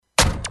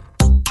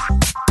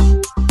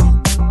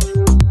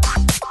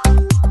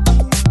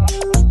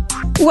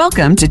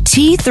Welcome to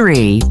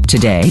T3,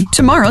 Today,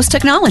 Tomorrow's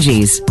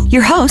Technologies.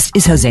 Your host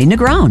is Jose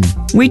Negron.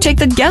 We take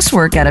the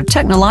guesswork out of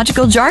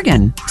technological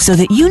jargon so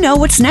that you know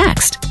what's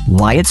next,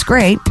 why it's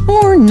great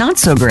or not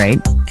so great,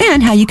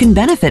 and how you can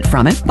benefit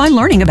from it by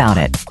learning about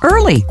it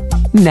early.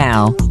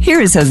 Now, here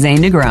is Jose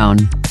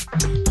Negron.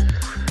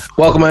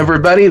 Welcome,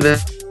 everybody.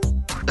 This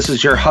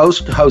is your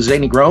host, Jose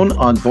Negron,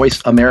 on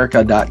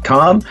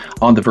VoiceAmerica.com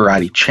on the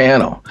Variety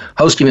Channel,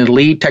 hosting a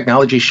lead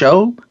technology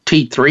show,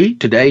 T3,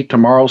 Today,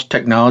 Tomorrow's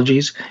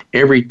Technologies,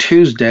 every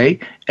Tuesday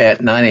at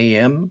 9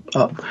 a.m.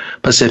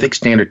 Pacific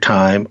Standard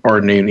Time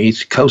or noon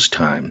East Coast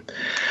Time.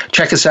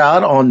 Check us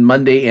out on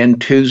Monday and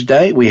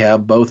Tuesday. We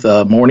have both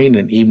a morning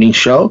and evening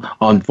show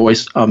on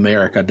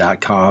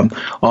VoiceAmerica.com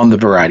on the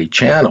Variety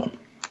Channel.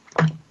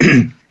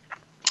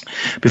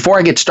 Before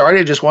I get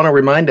started, I just want to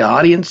remind the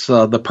audience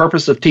the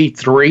purpose of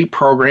T3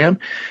 program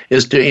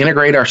is to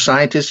integrate our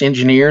scientists,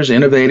 engineers,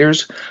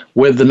 innovators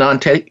with the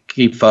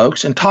non-techie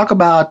folks and talk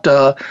about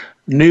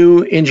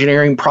new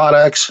engineering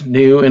products,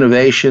 new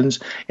innovations,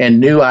 and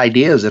new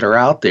ideas that are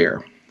out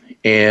there.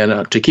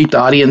 And to keep the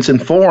audience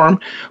informed,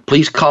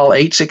 please call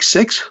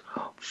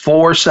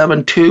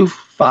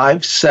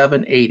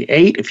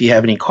 866-472-5788 if you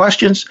have any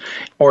questions,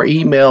 or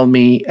email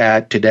me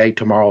at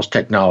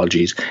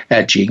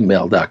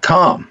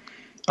todaytomorrowstechnologies@gmail.com.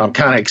 I'm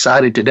kind of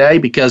excited today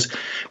because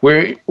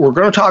we're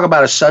going to talk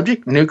about a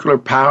subject, nuclear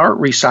power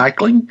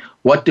recycling.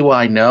 What do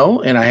I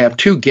know? And I have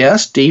two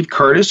guests, Steve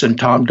Curtis and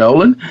Tom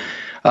Dolan.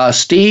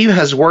 Steve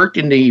has worked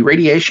in the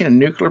radiation and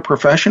nuclear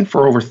profession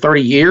for over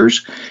 30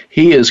 years.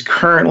 He is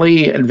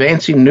currently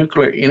advancing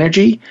nuclear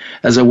energy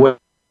as a way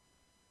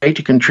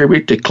to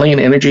contribute to clean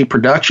energy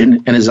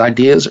production, and his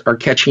ideas are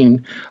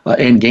catching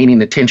and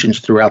gaining attention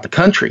throughout the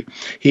country.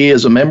 He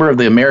is a member of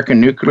the American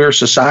Nuclear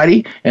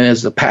Society and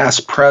is the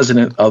past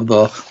president of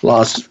the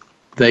Las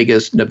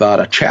Vegas,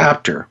 Nevada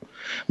chapter.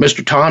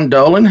 Mr. Tom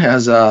Dolan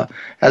has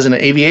an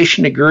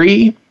aviation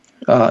degree,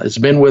 has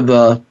been with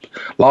law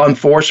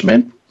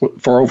enforcement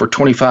for over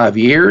 25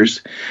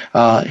 years.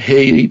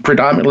 He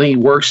predominantly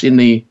works in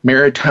the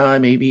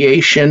maritime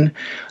aviation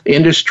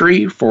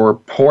industry for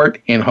port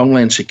and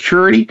homeland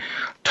security.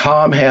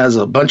 Tom has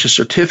a bunch of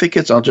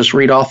certificates. I'll just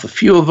read off a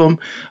few of them.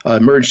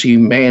 Emergency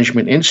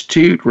Management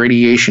Institute,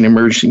 Radiation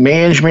Emergency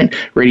Management,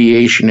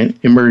 Radiation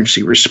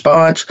Emergency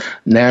Response,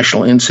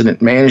 National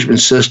Incident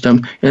Management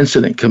System,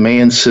 Incident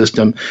Command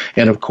System,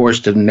 and of course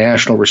the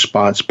National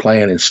Response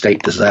Plan and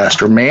State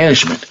Disaster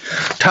Management.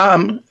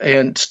 Tom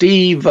and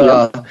Steve,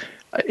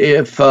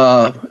 if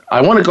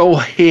I want to go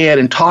ahead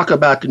and talk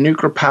about the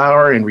nuclear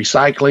power and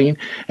recycling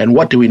and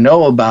what do we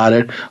know about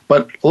it,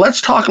 but let's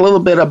talk a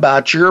little bit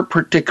about your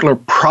particular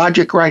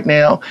project right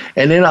now,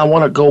 and then I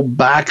want to go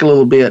back a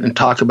little bit and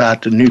talk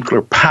about the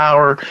nuclear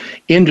power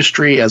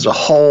industry as a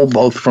whole,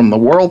 both from the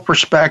world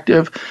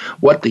perspective,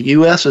 what the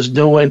U.S. is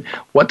doing,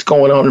 what's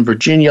going on in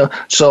Virginia.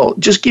 So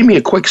just give me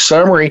a quick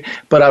summary,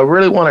 but I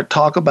really want to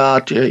talk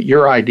about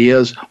your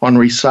ideas on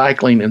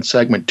recycling in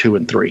segment 2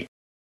 and 3.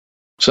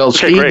 So,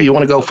 Steve, great. You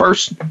want to go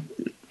first?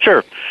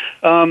 Sure.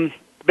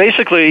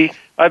 Basically,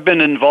 I've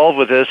been involved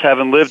with this,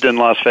 having lived in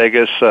Las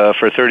Vegas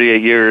for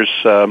 38 years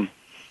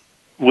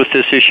with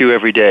this issue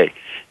every day.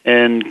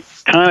 And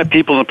kind of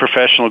people in the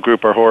professional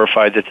group are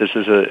horrified that this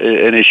is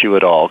an issue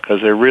at all,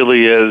 because there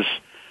really is,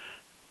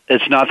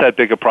 it's not that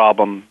big a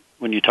problem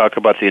when you talk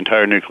about the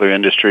entire nuclear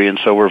industry, and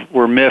so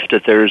we're miffed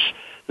that there's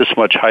this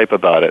much hype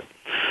about it.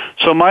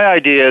 So my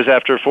idea is,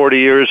 after 40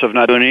 years of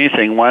not doing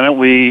anything, why don't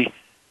we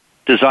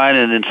design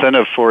an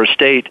incentive for a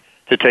state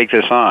to take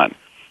this on?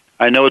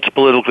 I know it's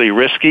politically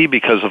risky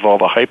because of all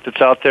the hype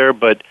that's out there,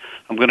 but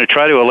I'm going to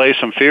try to allay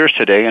some fears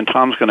today, and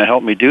Tom's going to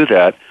help me do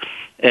that.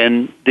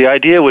 And the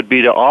idea would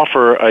be to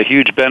offer a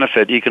huge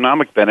benefit,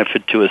 economic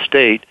benefit, to a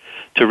state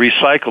to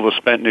recycle the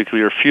spent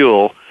nuclear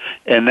fuel,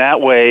 and that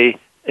way,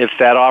 if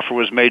that offer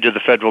was made to the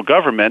federal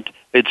government,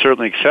 they'd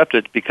certainly accept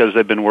it because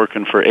they've been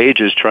working for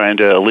ages trying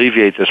to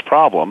alleviate this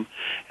problem,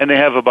 and they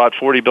have about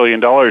 $40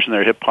 billion in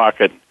their hip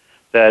pocket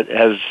that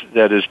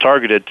is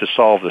targeted to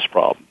solve this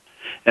problem.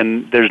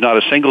 And there's not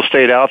a single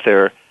state out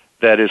there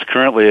that is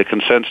currently a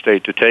consent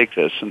state to take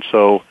this. And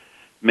so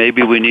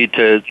maybe we need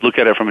to look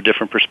at it from a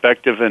different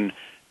perspective, and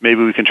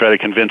maybe we can try to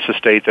convince the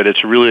state that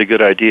it's really a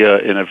good idea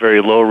in a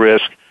very low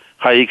risk,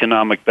 high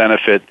economic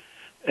benefit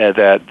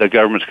that the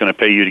government's going to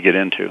pay you to get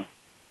into.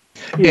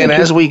 And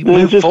as we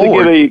move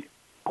forward,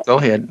 go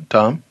ahead,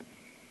 Tom.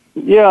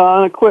 Yeah,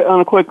 on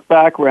a quick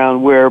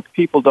background where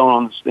people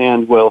don't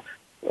understand, well,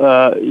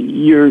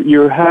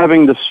 you're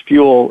having this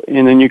fuel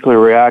in a nuclear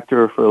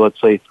reactor for,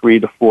 let's say, 3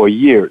 to 4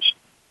 years.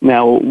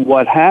 Now,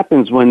 what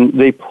happens when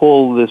they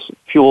pull this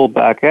fuel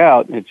back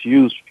out, it's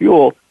used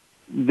fuel,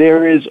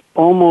 there is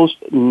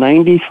almost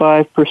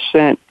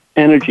 95%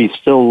 energy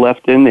still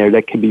left in there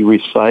that can be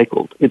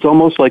recycled. It's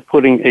almost like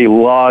putting a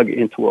log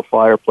into a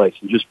fireplace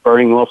and just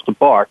burning off the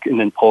bark and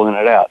then pulling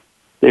it out.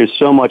 There's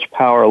so much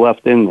power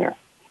left in there.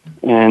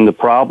 And the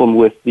problem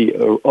with the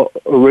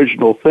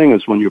original thing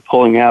is when you're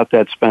pulling out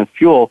that spent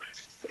fuel,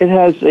 it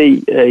has a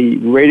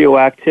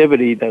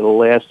radioactivity that will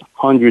last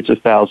hundreds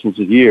of thousands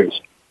of years.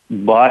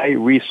 by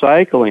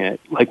recycling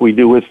it, like we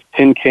do with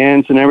tin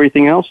cans and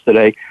everything else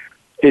today,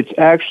 it's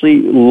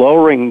actually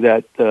lowering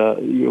that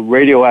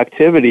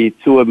radioactivity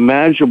to a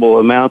manageable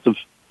amount of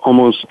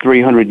almost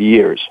 300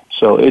 years.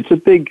 So it's a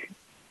big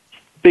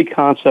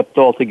concept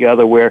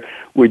altogether where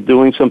we're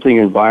doing something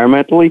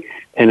environmentally,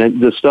 and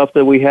the stuff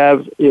that we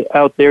have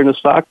out there in the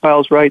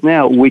stockpiles right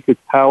now, we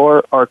could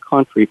power our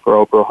country for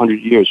over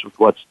 100 years with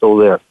what's still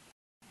there.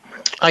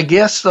 I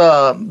guess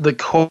the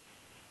core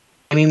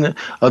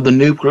of the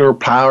nuclear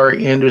power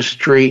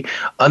industry,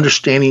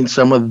 understanding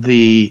some of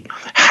the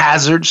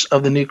hazards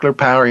of the nuclear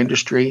power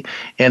industry,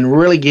 and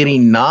really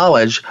getting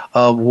knowledge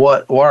of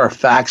what are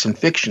facts and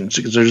fictions,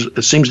 because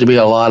there seems to be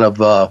a lot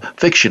of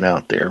fiction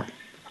out there.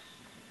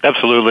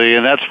 Absolutely,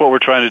 and that's what we're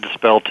trying to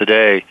dispel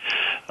today.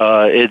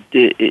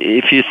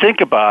 If you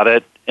think about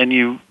it, and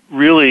you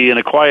really, in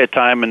a quiet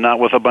time and not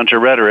with a bunch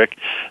of rhetoric,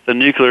 the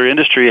nuclear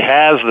industry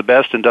has the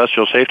best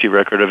industrial safety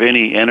record of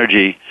any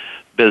energy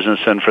business,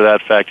 and for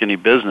that fact, any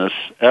business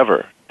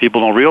ever. People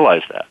don't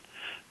realize that.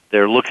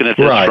 They're looking at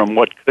this from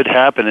what could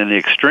happen in the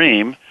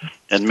extreme,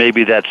 and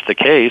maybe that's the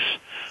case,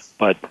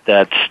 but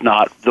that's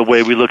not the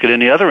way we look at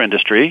any other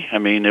industry. I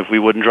mean, if we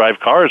wouldn't drive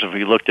cars, if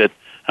we looked at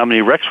how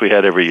many wrecks we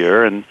had every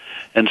year, and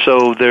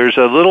so there's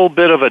a little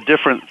bit of a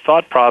different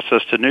thought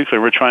process to nuclear.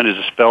 We're trying to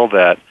dispel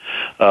that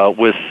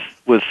with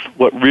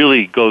what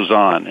really goes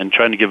on and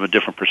trying to give a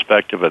different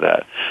perspective of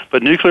that.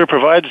 But nuclear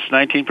provides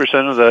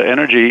 19% of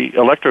the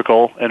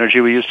electrical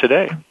energy we use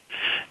today.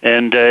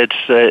 And it's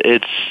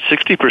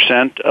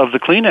 60% of the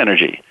clean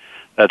energy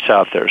that's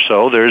out there.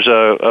 So there's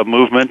a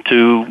movement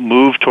to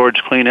move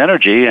towards clean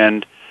energy,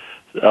 and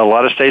a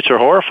lot of states are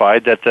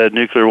horrified that the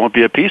nuclear won't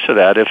be a piece of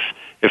that if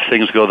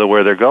things go the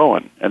way they're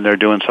going, and they're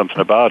doing something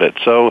about it.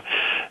 So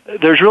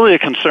there's really a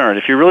concern.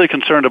 If you're really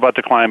concerned about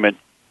the climate,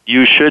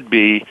 you should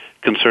be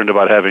concerned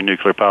about having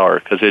nuclear power,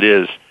 because it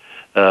is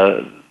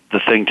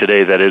the thing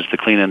today that is the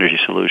clean energy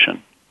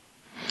solution.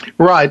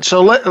 Right.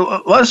 So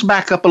let's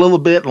back up a little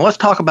bit and let's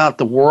talk about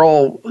the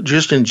world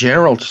just in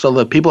general, so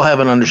that people have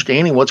an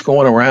understanding what's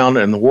going around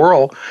in the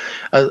world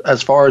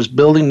as far as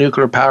building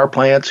nuclear power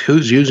plants,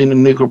 who's using the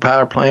nuclear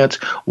power plants,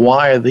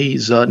 why are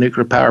these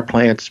nuclear power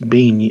plants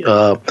being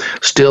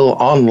still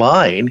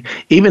online.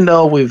 Even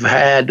though we've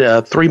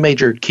had 3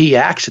 major key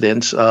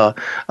accidents,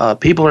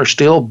 people are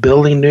still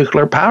building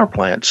nuclear power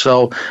plants.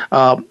 So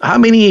how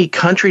many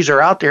countries are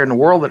out there in the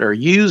world that are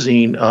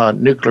using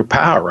nuclear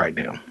power right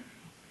now?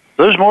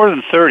 There's more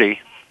than 30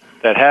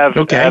 that have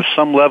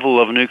some level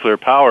of nuclear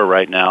power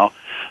right now.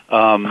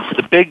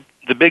 The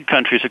big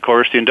countries, of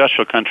course, the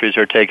industrial countries,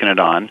 are taking it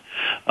on.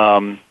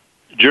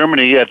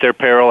 Germany, at their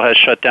peril, has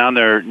shut down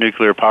their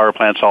nuclear power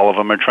plants. All of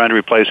them are trying to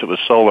replace it with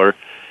solar,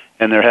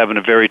 and they're having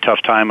a very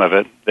tough time of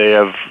it. They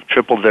have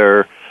tripled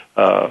their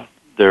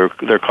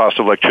cost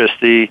of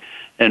electricity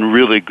and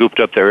really gooped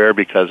up their air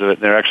because of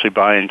it. They're actually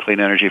buying clean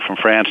energy from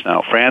France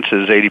now. France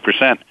is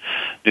 80%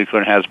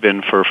 nuclear and has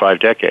been for 5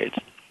 decades.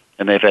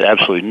 And they've had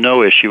absolutely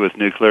no issue with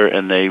nuclear,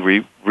 and they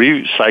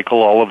recycle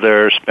all of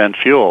their spent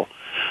fuel.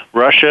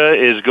 Russia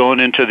is going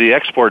into the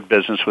export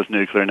business with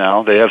nuclear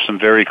now. They have some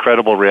very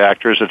credible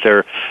reactors that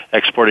they're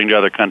exporting to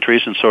other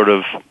countries and sort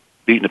of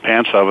beating the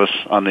pants of us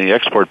on the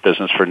export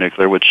business for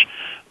nuclear, which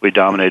we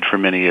dominated for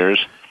many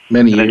years.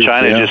 And then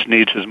China just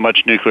needs as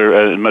much nuclear,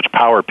 as much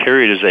power,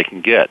 period, as they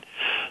can get.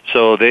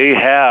 So they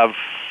have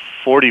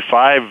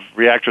 45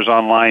 reactors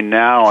online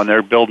now, and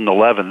they're building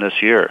 11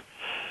 this year.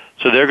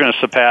 So they're going to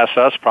surpass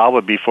us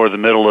probably before the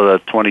middle of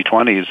the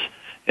 2020s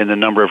in the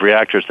number of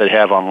reactors they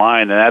have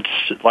online, and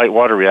that's light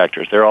water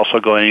reactors. They're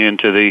also going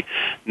into the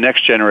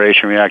next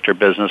generation reactor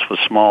business with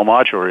small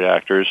modular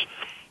reactors,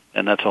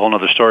 and that's a whole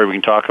other story we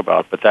can talk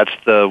about. But that's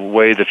the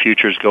way the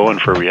future's going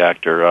for a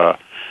reactor.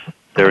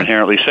 They're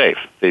inherently safe.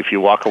 If you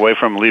walk away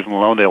from them, leave them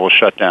alone, they will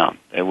shut down.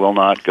 They will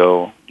not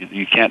go.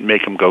 You can't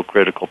make them go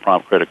critical,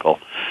 prompt critical,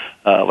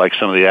 like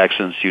some of the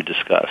accidents you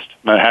discussed.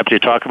 I'm happy to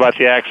talk about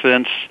the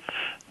accidents.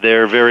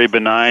 They're very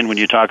benign when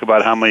you talk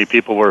about how many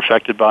people were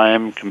affected by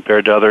them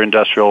compared to other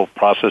industrial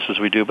processes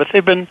we do, but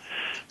they've been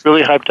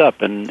really hyped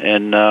up, and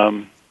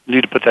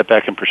need to put that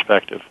back in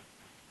perspective.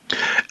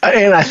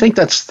 And I think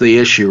that's the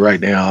issue right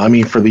now. I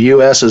mean, for the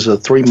U.S. as a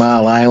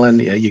 3-mile island,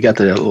 you got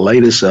the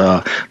latest,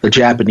 the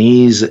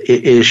Japanese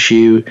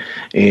issue,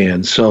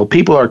 and so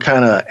people are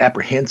kind of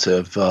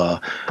apprehensive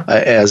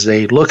as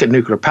they look at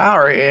nuclear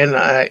power. And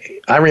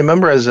I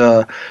remember in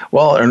the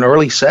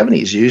early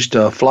 70s, used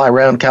to fly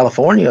around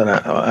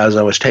California as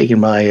I was taking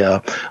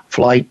my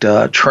flight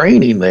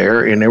training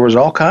there, and there was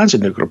all kinds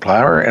of nuclear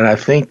power. And I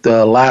think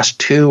the last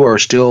 2 are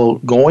still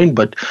going,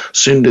 but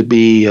soon to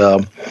be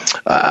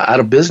out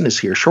of business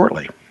here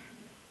shortly.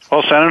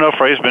 Well, San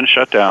Onofre has been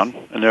shut down,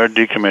 and they're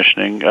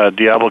decommissioning.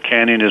 Diablo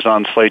Canyon is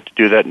on slate to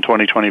do that in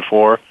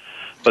 2024,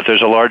 but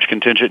there's a large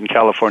contingent in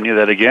California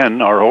that,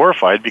 again, are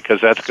horrified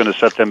because that's going to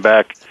set them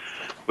back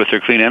with their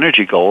clean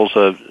energy goals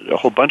a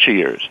whole bunch of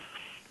years.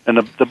 And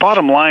the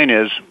bottom line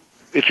is,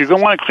 if you're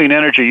going to want clean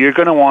energy, you're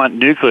going to want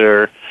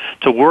nuclear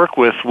to work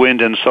with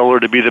wind and solar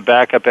to be the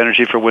backup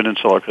energy for wind and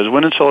solar, because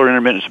wind and solar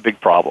intermittent is a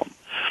big problem.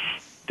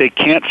 they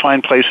can't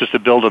find places to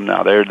build them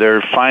now.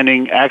 They're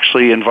finding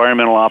actually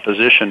environmental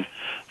opposition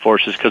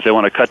forces because they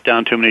want to cut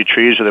down too many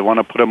trees, or they want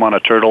to put them on a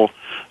turtle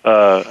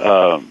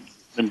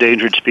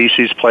endangered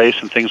species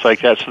place and things like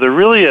that. So there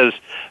really is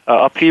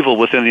upheaval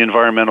within the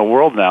environmental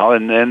world now,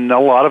 and a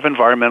lot of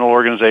environmental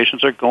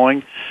organizations are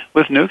going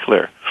with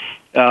nuclear.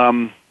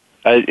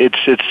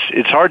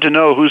 It's hard to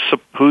know who's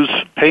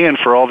paying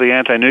for all the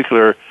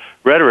anti-nuclear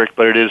rhetoric,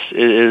 but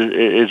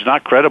it's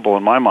not credible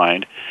in my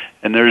mind.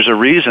 And there's a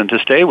reason to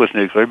stay with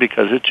nuclear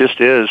because it just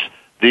is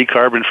the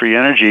carbon-free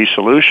energy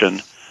solution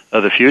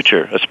of the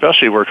future,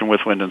 especially working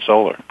with wind and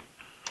solar.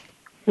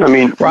 I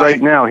mean,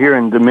 right now here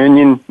in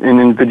Dominion and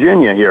in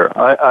Virginia here,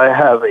 I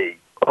have a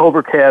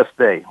overcast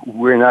day.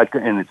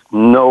 And it's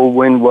no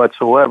wind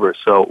whatsoever.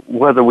 So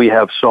whether we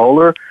have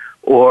solar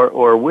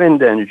or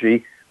wind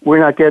energy, we're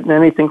not getting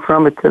anything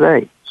from it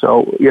today.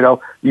 So,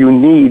 you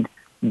need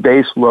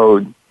base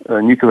load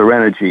nuclear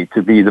energy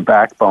to be the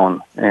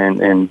backbone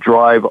and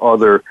drive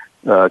other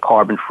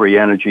carbon-free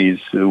energies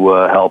to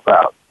help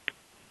out.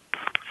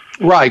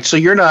 Right. So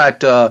you're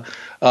not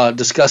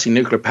discussing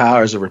nuclear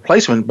power as a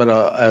replacement, but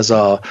as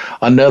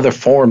another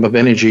form of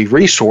energy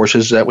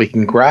resources that we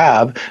can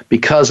grab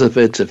because of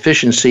its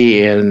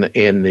efficiency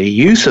and the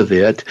use of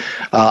it.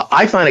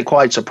 I find it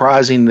quite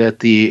surprising that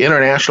the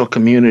international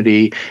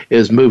community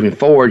is moving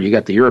forward. You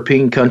got the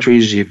European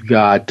countries, you've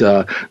got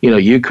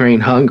Ukraine,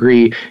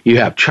 Hungary, you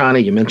have China.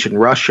 You mentioned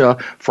Russia.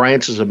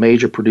 France is a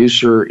major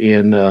producer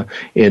in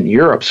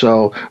Europe.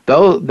 So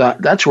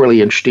that's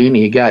really interesting.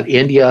 You got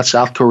India,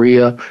 South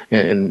Korea,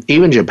 and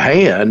even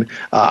Japan.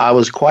 I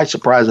was quite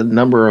surprised at the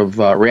number of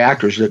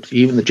reactors that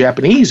even the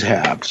Japanese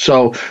have.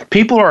 So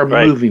people are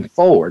moving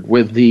forward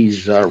with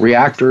these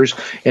reactors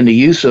and the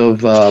use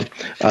of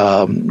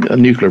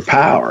nuclear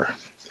power.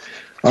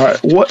 All right,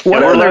 what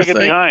we're lagging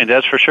behind?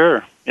 That's for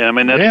sure. Yeah, I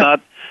mean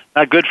that's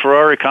not good for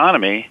our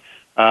economy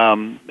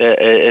in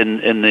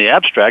the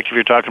abstract if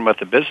you're talking about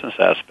the business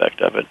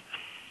aspect of it.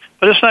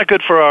 But it's not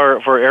good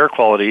for air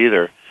quality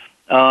either.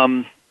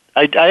 I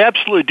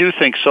absolutely do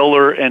think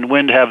solar and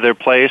wind have their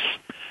place,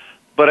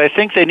 but I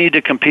think they need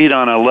to compete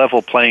on a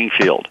level playing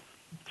field.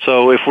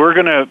 So if we're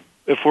gonna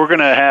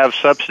have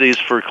subsidies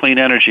for clean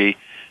energy,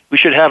 we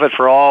should have it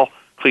for all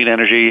clean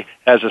energy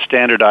as a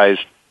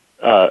standardized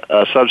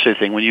subsidy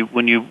thing.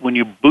 When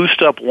you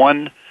boost up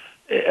one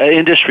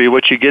industry,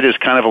 what you get is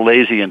kind of a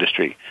lazy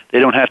industry. They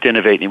don't have to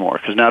innovate anymore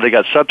because now they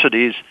got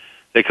subsidies.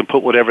 They can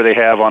put whatever they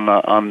have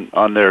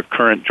on their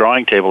current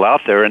drawing table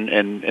out there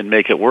and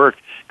make it work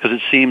because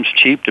it seems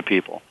cheap to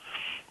people.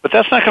 But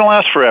that's not going to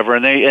last forever,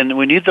 and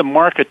we need the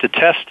market to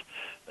test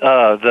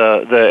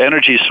the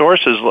energy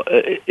sources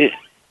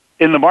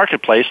in the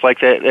marketplace,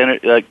 like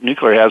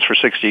nuclear has for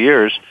 60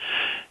 years.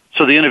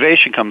 So the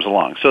innovation comes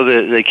along. So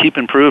they keep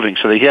improving.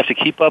 So they have to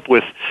keep up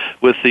with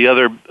the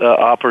other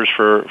offers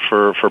for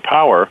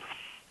power.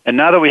 And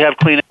now that we have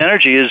clean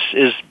energy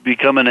is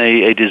becoming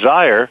a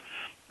desire,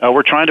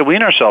 we're trying to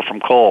wean ourselves from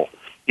coal.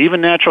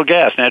 Even natural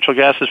gas. Natural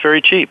gas is very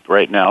cheap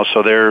right now,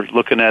 so they're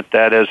looking at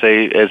that as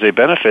a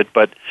benefit,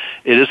 but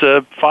it is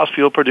a fossil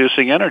fuel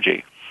producing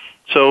energy.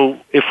 So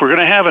if we're going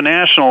to have a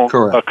national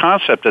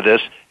concept of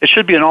this, it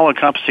should be an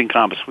all-encompassing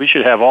compass. We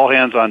should have all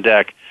hands on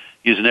deck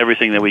using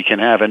everything that we can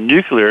have. And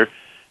nuclear,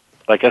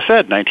 like I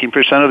said, 19%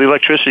 of the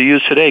electricity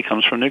used today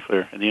comes from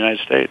nuclear in the United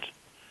States.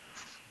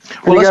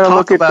 Well, you got to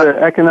look at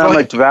the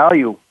economic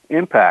value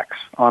impacts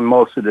on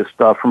most of this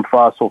stuff from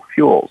fossil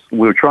fuels.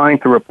 We're trying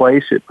to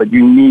replace it, but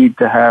you need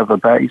to have a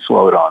base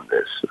load on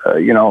this.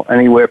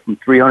 Anywhere from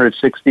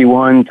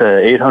 $361 to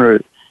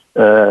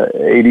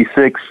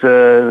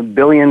 $886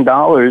 billion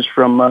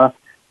from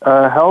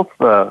health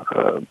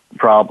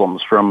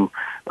problems from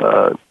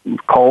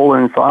coal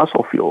and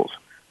fossil fuels.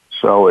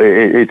 So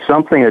it's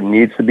something that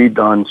needs to be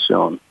done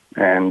soon,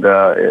 and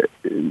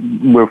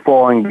we're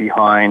falling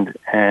behind,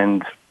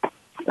 and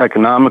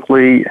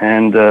economically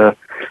and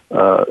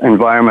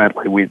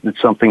environmentally, it's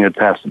something that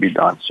has to be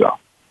done. So,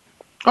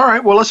 all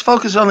right. Well, let's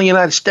focus on the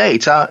United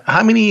States.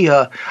 How many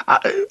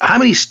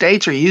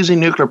states are using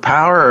nuclear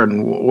power,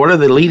 and what are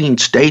the leading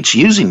states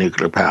using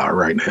nuclear power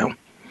right now?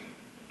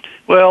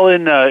 Well,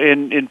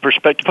 in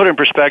perspective, put in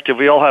perspective,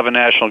 we all have a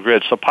national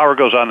grid. So power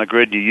goes on the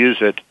grid, you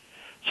use it.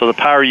 So the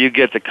power you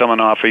get that coming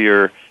off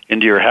of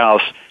into your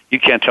house, you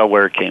can't tell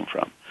where it came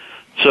from.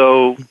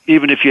 So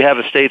even if you have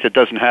a state that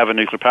doesn't have a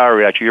nuclear power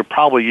reactor, you're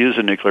probably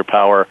using nuclear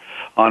power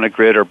on a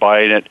grid or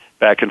buying it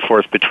back and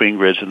forth between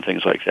grids and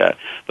things like that.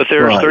 But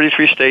there's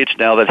 33 states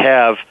now that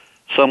have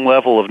some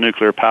level of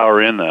nuclear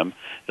power in them.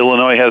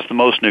 Illinois has the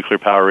most nuclear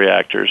power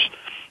reactors,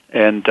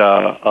 and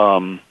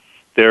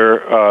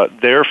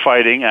they're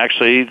fighting.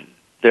 Actually,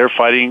 they're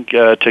fighting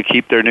to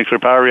keep their nuclear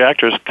power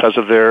reactors because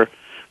of their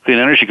clean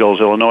energy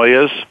goals.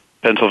 Illinois is,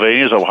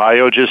 Pennsylvania is,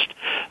 Ohio just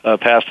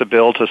passed a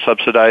bill to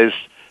subsidize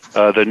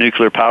the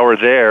nuclear power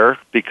there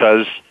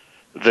because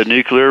the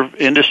nuclear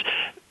industry.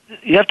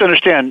 You have to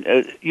understand,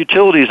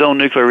 utilities own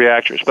nuclear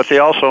reactors, but they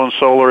also own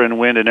solar and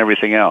wind and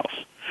everything else.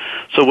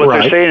 So what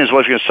they're saying is,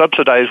 well, if you're going to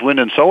subsidize wind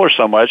and solar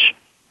so much,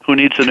 who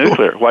needs the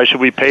nuclear? Why should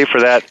we pay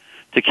for that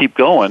to keep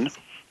going?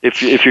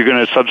 If you're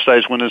going to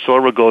subsidize wind and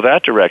solar, we'll go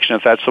that direction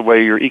if that's the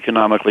way you're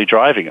economically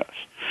driving us.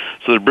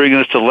 So they're bringing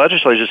us to the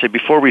legislature to say,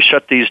 before we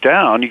shut these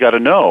down, you got to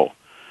know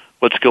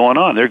what's going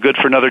on. They're good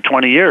for another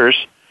 20 years,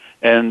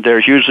 and they're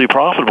hugely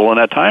profitable in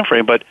that time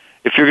frame. But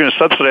if you're going to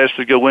subsidize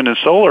to go wind and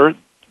solar,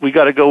 we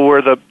got to go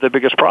where the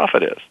biggest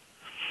profit is.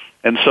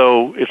 And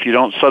so if you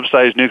don't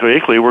subsidize nuclear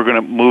equally, we're going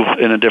to move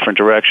in a different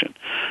direction.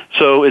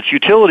 So it's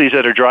utilities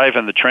that are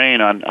driving the train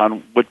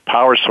on what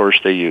power source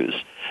they use.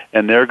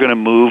 And they're going to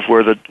move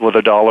where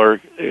the dollar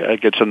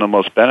gets them the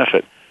most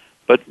benefit.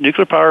 But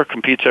nuclear power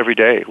competes every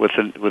day with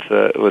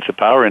the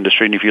power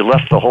industry. And if you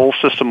left the whole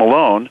system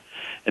alone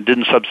and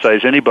didn't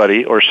subsidize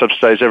anybody or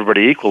subsidize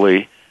everybody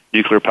equally,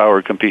 nuclear power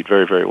would compete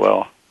very, very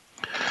well.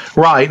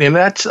 Right, and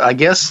that's, I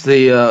guess,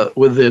 the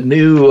with the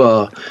new,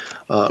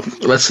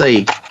 let's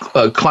say,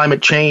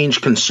 climate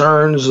change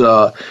concerns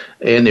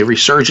and the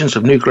resurgence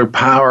of nuclear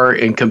power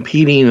and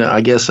competing,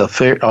 I guess,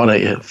 on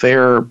a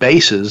fair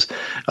basis,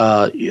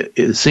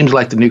 it seems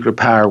like the nuclear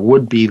power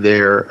would be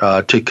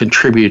there to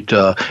contribute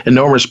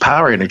enormous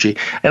power energy.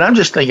 And I'm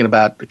just thinking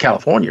about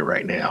California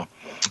right now.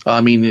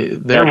 I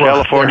mean,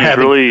 California is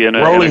really in a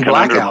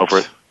blackouts over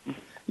it.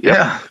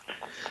 Yeah.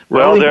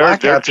 Well, they're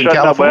shutting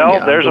off.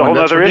 Well, there's a whole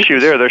other issue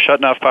there. They're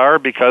shutting off power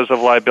because of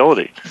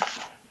liability.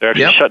 They're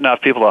actually shutting off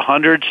people,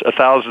 hundreds of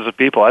thousands of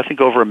people. I think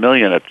over 1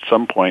 million at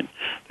some point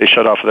they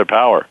shut off their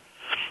power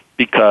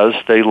because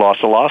they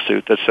lost a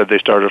lawsuit that said they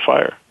started a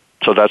fire.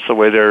 So that's the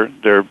way they're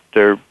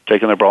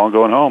taking their ball and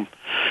going home.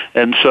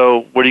 And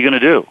so what are you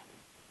going to do?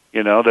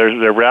 You know,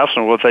 they're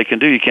wrestling with what they can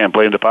do. You can't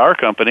blame the power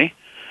company.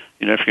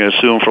 You know, if you're going to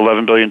sue them for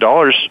 $11 billion,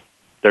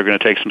 they're going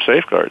to take some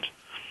safeguards.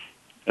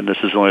 And this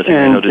is the only thing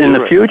they know to do. In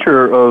the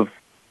future of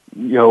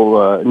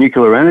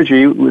nuclear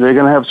energy, they're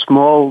going to have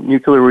small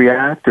nuclear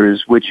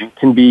reactors, which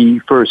can be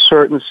for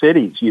certain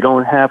cities. You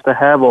don't have to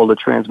have all the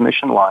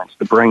transmission lines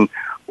to bring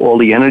all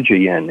the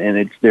energy in,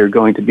 and they're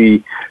going to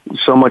be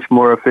so much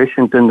more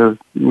efficient than the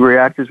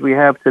reactors we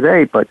have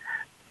today. But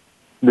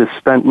the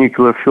spent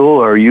nuclear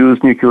fuel or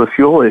used nuclear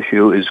fuel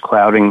issue is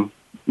clouding,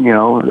 a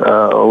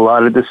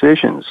lot of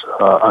decisions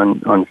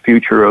on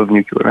future of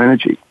nuclear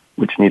energy,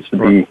 which needs to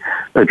be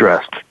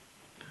addressed.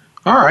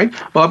 All right.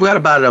 Well, I've got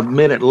about a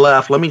minute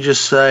left. Let me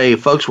just say,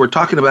 folks, we're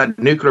talking about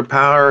nuclear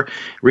power,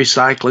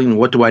 recycling.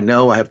 What do I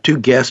know? I have two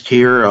guests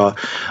here.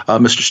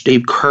 Mr.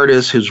 Steve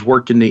Curtis, who's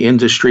worked in the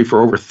industry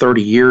for over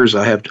 30 years.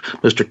 I have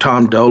Mr.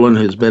 Tom Dolan,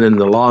 who's been in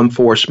the law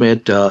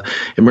enforcement,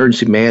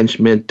 emergency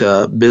management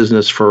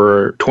business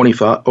for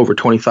over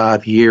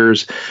 25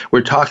 years. We're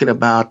talking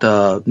about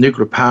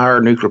nuclear power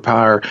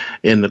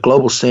in the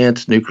global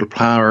sense, nuclear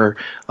power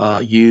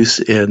use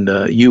in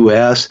the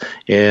U.S.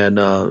 and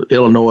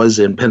Illinois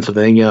and Pennsylvania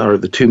are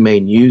the two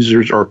main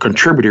users or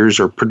contributors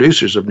or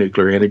producers of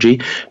nuclear energy.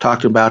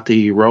 Talking about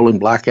the rolling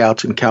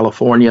blackouts in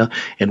California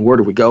and where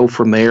do we go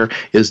from there?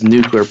 Is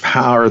nuclear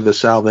power the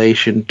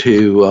salvation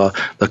to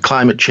the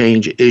climate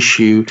change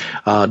issue?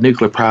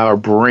 Nuclear power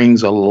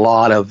brings a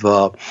lot of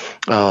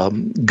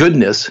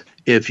goodness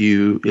if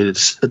you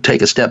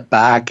take a step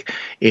back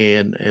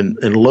and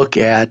look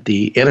at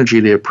the energy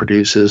that it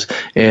produces.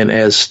 And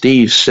as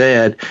Steve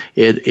said,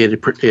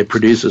 it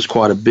produces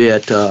quite a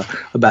bit,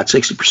 about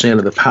 60%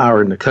 of the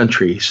power in the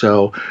country.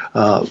 So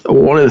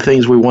one of the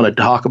things we want to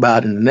talk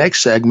about in the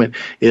next segment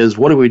is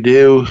what do we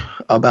do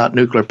about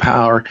nuclear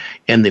power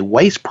and the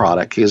waste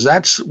product, because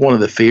that's one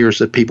of the fears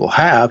that people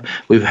have.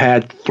 We've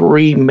had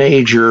three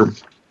major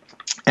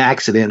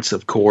accidents,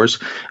 of course,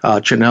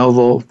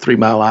 Chernobyl, 3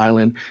 Mile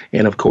Island,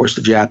 and of course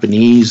the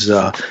Japanese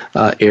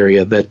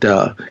area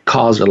that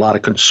caused a lot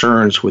of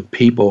concerns with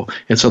people.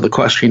 And so the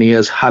question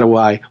is, how do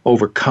I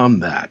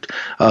overcome that?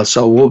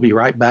 So we'll be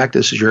right back.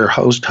 This is your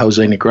host,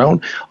 Jose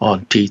Negron,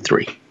 on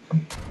T3.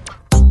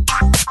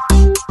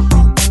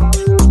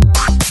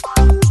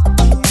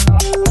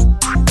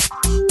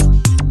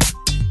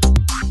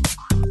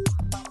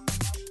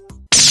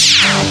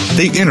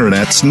 The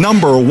Internet's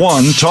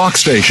 #1 talk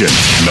station.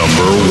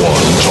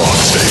 #1 talk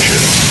station.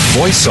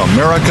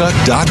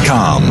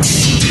 VoiceAmerica.com.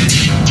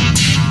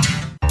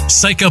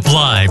 Psych Up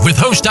Live with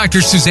host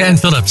Dr. Suzanne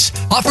Phillips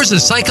offers a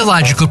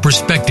psychological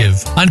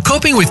perspective on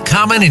coping with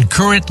common and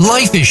current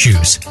life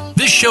issues.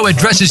 This show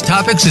addresses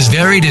topics as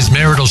varied as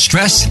marital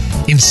stress,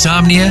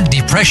 insomnia,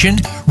 depression,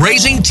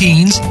 raising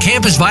teens,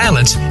 campus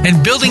violence,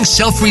 and building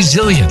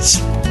self-resilience.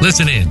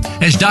 Listen in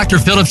as Dr.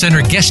 Phillips and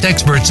her guest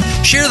experts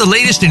share the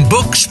latest in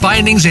books,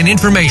 findings, and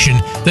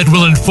information that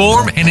will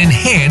inform and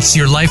enhance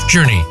your life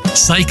journey.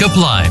 Psych Up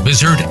Live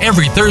is heard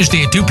every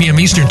Thursday at 2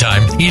 p.m. Eastern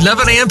Time,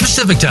 11 a.m.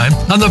 Pacific Time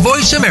on the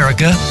Voice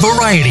America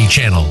Variety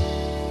Channel.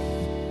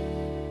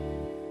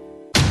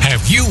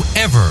 Have you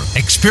ever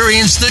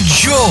experienced the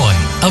joy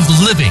of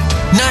living?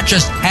 Not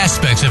just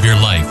aspects of your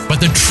life, but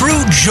the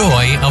true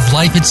joy of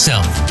life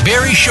itself.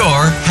 Barry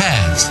Shore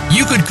has.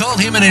 You could call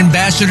him an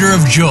ambassador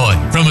of joy.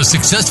 From a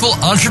successful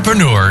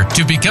entrepreneur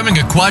to becoming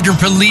a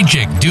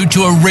quadriplegic due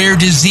to a rare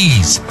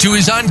disease, to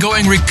his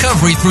ongoing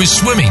recovery through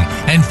swimming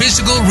and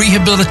physical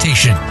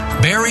rehabilitation.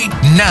 Barry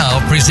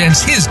now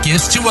presents his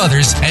gifts to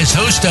others as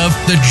host of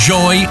The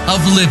Joy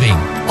of Living.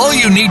 All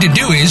you need to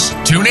do is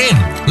tune in.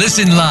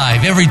 Listen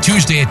live every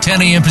Tuesday at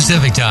 10 a.m.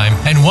 Pacific Time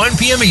and 1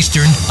 p.m.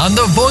 Eastern on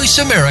the Voice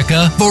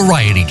America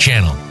Variety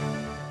Channel.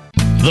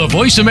 The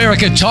Voice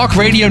America Talk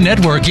Radio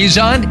Network is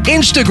on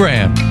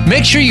Instagram.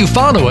 Make sure you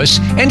follow us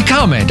and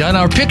comment on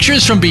our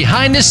pictures from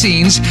behind the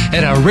scenes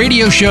at our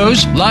radio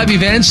shows, live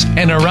events,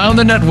 and around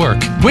the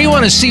network. We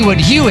want to see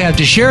what you have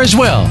to share as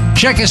well.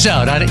 Check us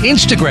out on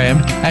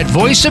Instagram at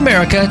Voice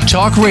America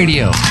Talk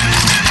Radio.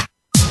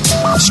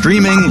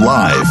 Streaming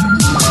live,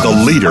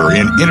 the leader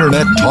in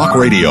Internet Talk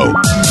Radio,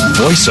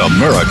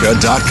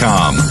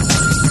 VoiceAmerica.com.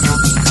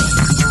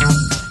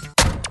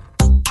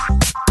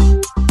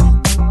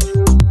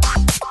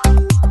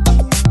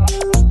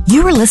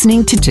 You are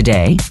listening to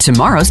Today,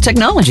 Tomorrow's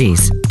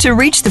Technologies. To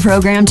reach the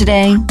program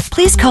today,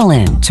 please call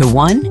in to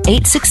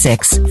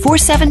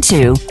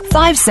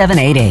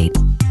 1-866-472-5788.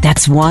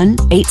 That's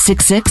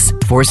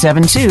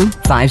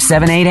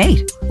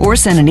 1-866-472-5788. Or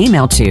send an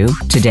email to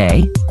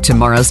Today,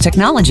 Tomorrow's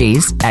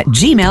Technologies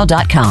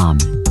 @gmail.com.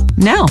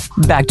 Now,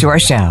 back to our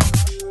show.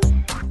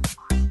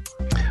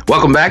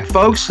 Welcome back,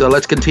 folks.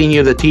 Let's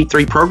continue the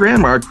T3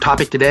 program. Our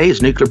topic today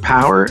is nuclear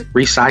power,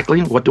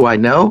 recycling. What do I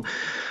know?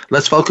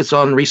 Let's focus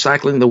on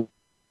recycling the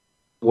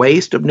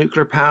waste of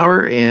nuclear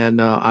power, and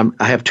I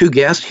have two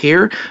guests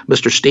here,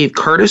 Mr. Steve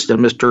Curtis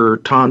and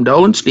Mr. Tom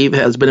Dolan. Steve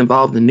has been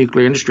involved in the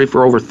nuclear industry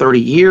for over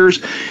 30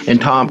 years, and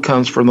Tom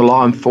comes from the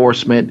law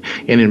enforcement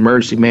and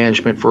emergency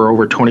management for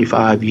over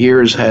 25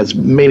 years, has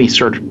many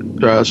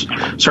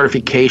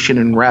certification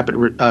in rapid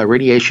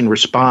radiation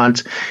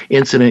response,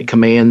 incident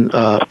command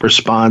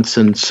response,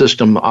 and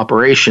system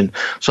operation.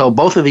 So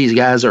both of these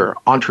guys are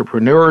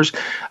entrepreneurs.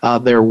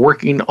 They're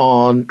working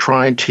on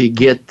trying to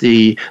get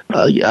the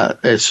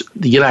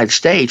United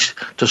States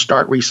to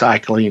start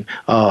recycling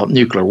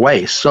nuclear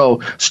waste.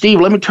 So,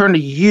 Steve, let me turn to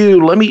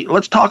you.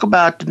 Let's talk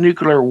about the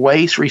nuclear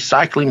waste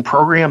recycling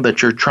program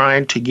that you're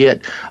trying to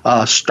get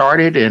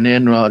started, and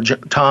then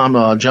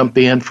Tom, jump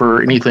in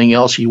for anything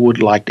else you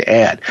would like to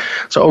add.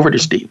 So, over to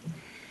Steve.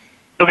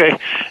 Okay.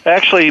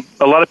 Actually,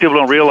 a lot of people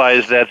don't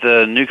realize that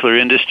the nuclear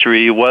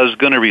industry was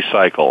going to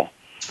recycle.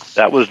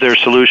 That was their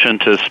solution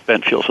to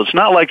spent fuel. So it's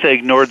not like they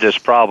ignored this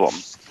problem.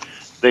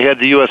 They had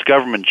the U.S.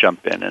 government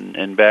jump in,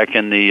 and back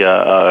in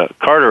the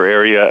Carter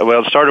area,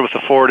 well, it started with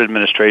the Ford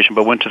administration,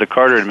 but went to the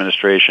Carter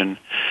administration.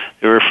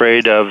 They were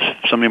afraid of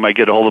somebody might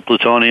get a hold of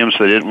plutonium,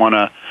 so they didn't want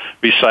to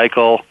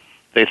recycle.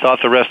 They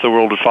thought the rest of the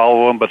world would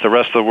follow them, but the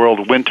rest of the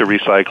world went to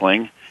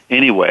recycling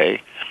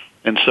anyway.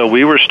 And so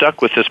we were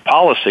stuck with this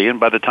policy, and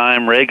by the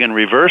time Reagan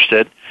reversed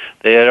it,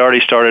 they had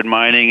already started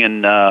mining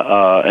and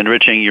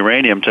enriching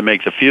uranium to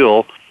make the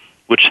fuel,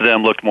 which to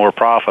them looked more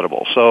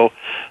profitable. So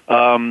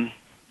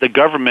the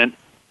government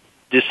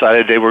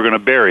decided they were going to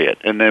bury it,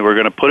 and they were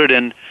going to put it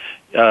in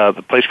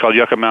the place called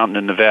Yucca Mountain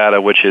in Nevada,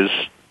 which is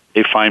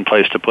a fine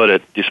place to put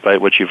it, despite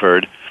what you've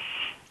heard.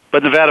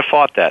 But Nevada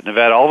fought that.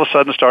 Nevada all of a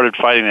sudden started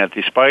fighting that,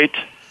 despite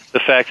the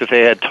fact that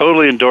they had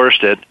totally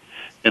endorsed it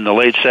in the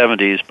late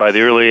 70s. By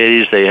the early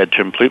 80s, they had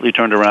completely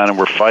turned around and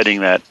were fighting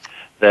that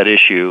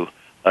issue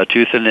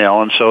tooth and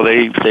nail. And so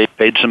they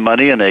paid some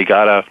money, and they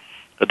got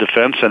a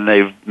defense, and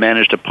they've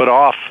managed to put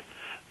off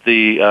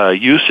the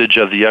usage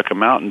of the Yucca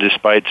Mountain,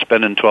 despite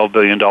spending $12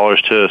 billion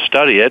to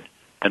study it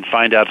and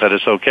find out that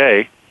it's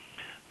okay.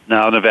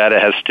 Now Nevada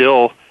has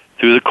still,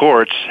 through the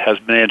courts, has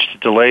managed to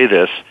delay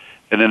this,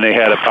 and then they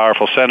had a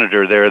powerful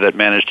senator there that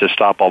managed to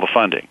stop all the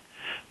funding.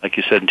 Like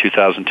you said, in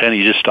 2010,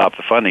 he just stopped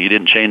the funding. He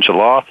didn't change the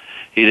law.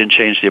 He didn't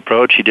change the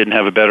approach. He didn't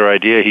have a better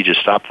idea. He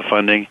just stopped the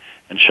funding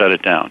and shut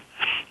it down.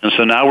 And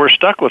so now we're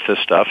stuck with this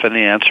stuff, and the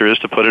answer is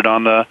to put it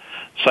on the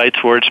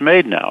sites where it's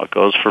made now. It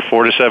goes for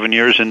 4 to 7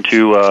 years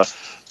into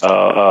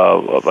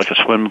like a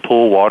swimming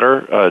pool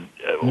water.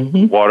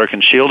 Water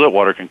can shield it,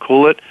 water can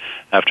cool it.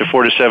 After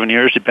 4 to 7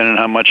 years, depending on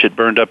how much it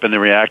burned up in the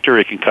reactor,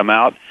 it can come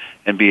out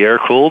and be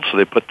air-cooled. So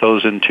they put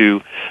those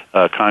into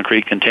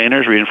concrete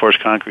containers, reinforced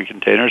concrete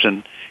containers,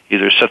 and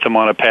either set them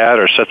on a pad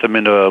or set them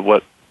into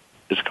what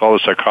is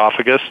called a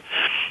sarcophagus,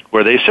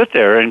 where they sit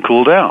there and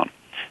cool down.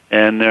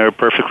 And they're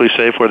perfectly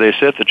safe where they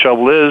sit. The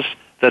trouble is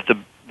that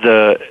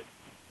the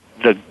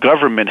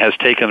government has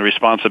taken the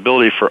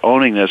responsibility for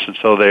owning this, and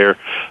so they're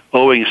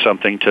owing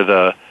something to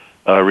the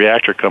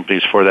reactor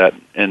companies for that.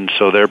 And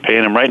so they're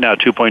paying them right now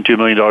 $2.2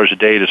 million a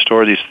day to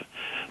store these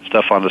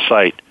stuff on the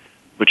site,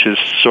 which is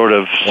sort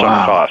of some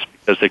cost,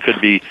 because they could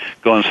be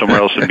going somewhere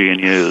else and being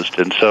used.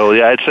 And so,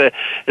 yeah,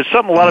 it's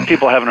something a lot of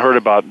people haven't heard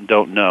about and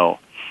don't know.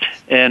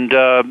 And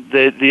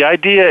the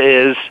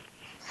idea is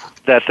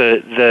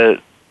that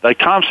like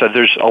Tom said,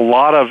 there's a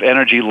lot of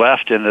energy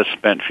left in this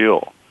spent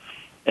fuel.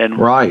 And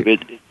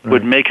it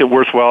would make it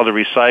worthwhile to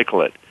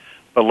recycle it.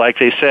 But like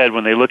they said,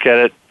 when they look at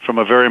it from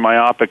a very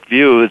myopic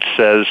view, it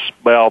says,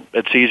 well,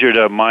 it's easier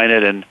to mine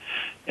it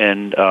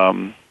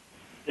and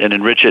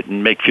enrich it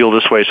and make fuel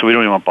this way, so we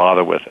don't even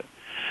bother with it.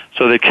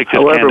 So they kicked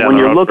this can down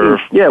the road for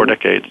 4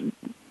 decades.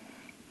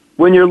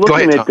 when you're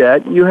looking at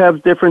that, you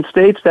have different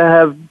states that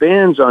have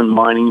bans on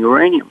mining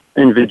uranium,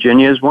 and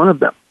Virginia is one of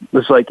them.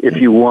 It's like if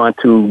you want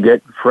to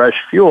get fresh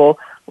fuel,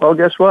 well,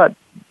 guess what?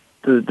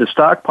 The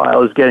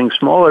stockpile is getting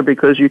smaller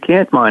because you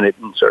can't mine it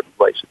in certain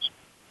places.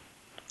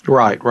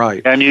 Right.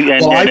 And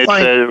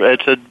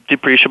it's a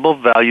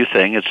depreciable value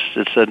thing.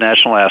 It's a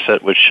national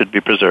asset which should be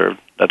preserved.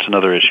 That's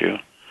another issue.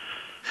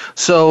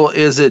 So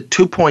is it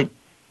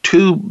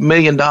 $2.2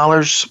 million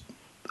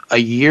a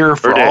year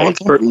for all the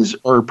companies,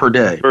 or per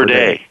day? Per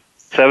day.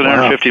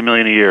 $750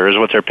 million a year is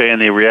what they're paying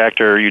the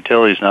reactor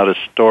utilities now to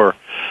store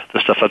the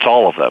stuff. That's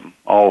all of them.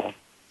 All.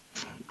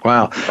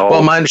 Wow.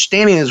 Well, my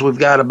understanding is we've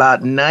got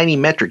about 90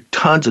 metric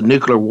tons of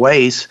nuclear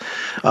waste.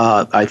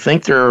 I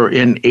think they're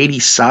in 80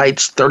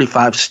 sites,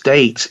 35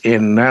 states,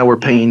 and now we're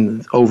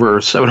paying over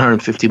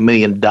 $750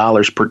 million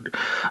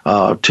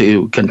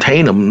to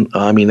contain them.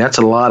 I mean, that's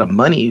a lot of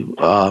money,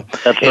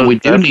 and we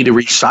do need to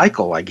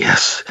recycle, I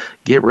guess,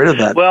 get rid of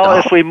that. Well,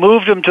 if we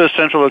moved them to a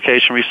central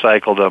location,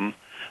 recycled them,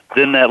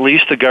 then at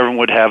least the government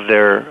would have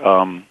their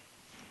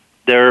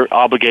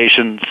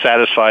obligation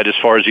satisfied as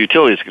far as the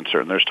utility is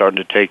concerned. They're starting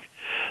to take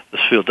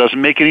this field. Doesn't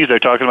make it easy. They're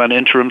talking about an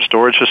interim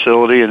storage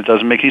facility, and it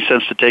doesn't make any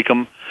sense to take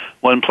them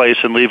one place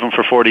and leave them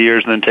for 40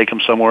 years and then take them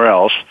somewhere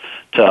else.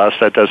 To us,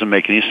 that doesn't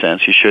make any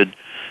sense. You should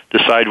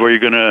decide where you're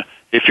going to,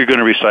 if you're going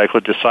to recycle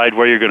it, decide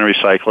where you're going to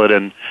recycle it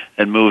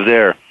and move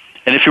there.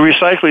 And if you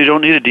recycle, you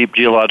don't need a deep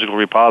geological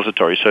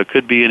repository, so it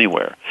could be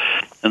anywhere.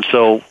 And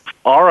so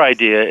our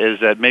idea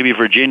is that maybe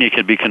Virginia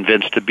could be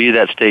convinced to be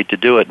that state to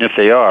do it, and if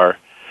they are,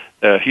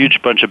 a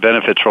huge bunch of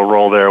benefits will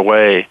roll their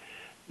way,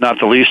 not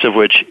the least of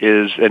which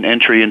is an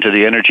entry into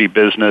the energy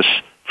business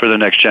for the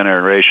next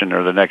generation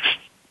or the next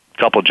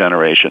couple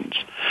generations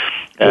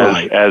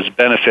as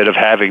benefit of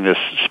having this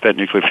spent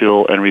nuclear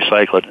fuel and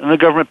recycle it. And the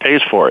government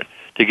pays for it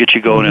to get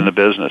you going in the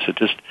business.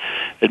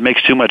 It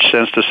makes too much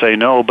sense to say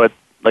no, but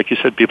like you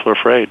said, people are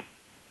afraid.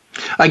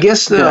 I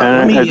guess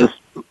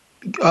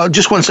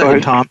just one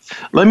second, Tom.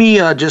 Let me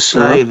just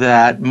say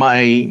that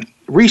my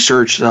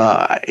research,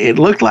 it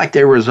looked like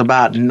there was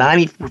about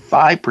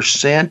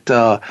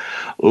 95%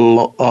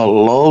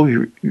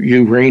 low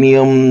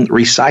uranium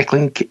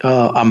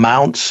recycling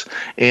amounts,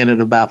 and at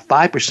about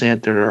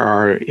 5% that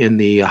are in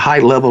the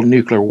high-level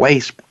nuclear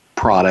waste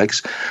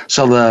products.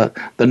 So the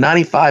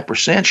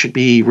 95% should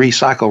be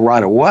recycled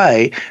right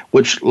away,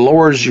 which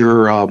lowers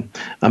your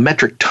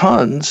metric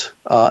tons,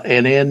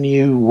 and then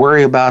you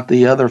worry about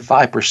the other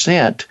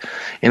 5%.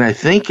 And I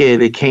think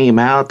it came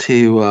out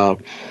to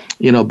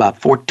about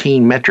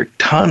 14 metric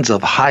tons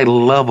of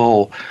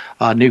high-level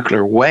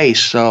nuclear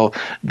waste. So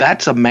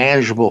that's a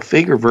manageable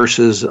figure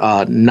versus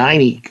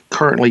 90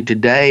 currently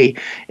today,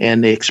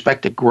 and the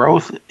expected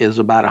growth is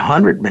about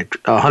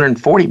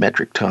 140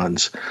 metric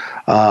tons.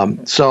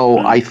 So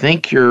I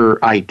think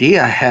your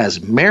idea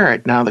has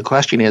merit. Now the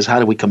question is, how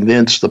do we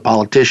convince the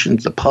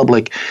politicians, the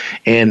public,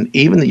 and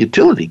even the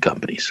utility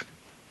companies?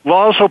 Well,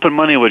 I was hoping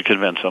money would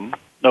convince them.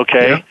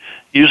 Okay. Yeah.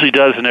 Usually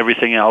does in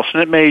everything else,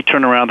 and it may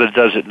turn around that it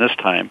does it in this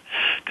time,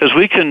 because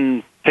we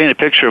can paint a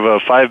picture of a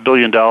 $5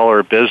 billion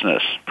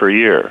business per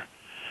year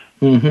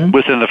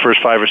within the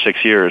first 5 or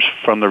 6 years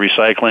from the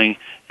recycling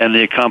and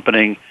the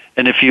accompanying.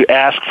 And if you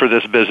ask for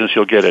this business,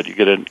 you'll get it. You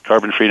get a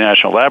carbon-free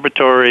national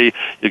laboratory.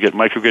 You get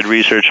microgrid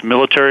research.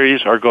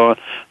 Militaries are going.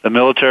 The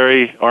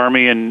military,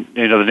 Army, and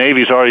the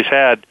Navy's always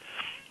had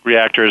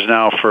reactors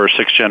now for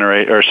 6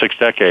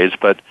 decades,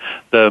 but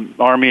the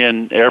Army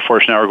and Air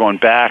Force now are going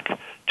back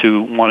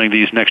to wanting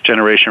these next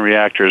generation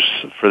reactors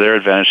for their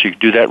advantage. So you could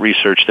do that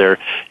research there.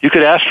 You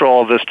could ask for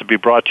all of this to be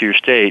brought to your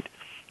state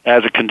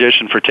as a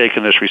condition for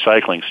taking this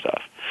recycling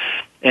stuff.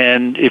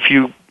 And if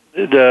you,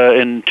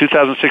 in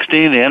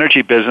 2016, the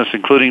energy business,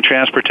 including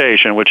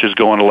transportation, which is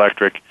going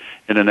electric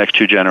in the next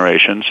 2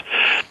 generations,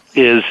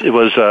 it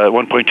was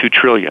 $1.2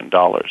 trillion.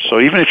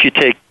 So even if you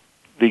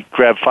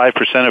grab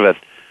 5% of it,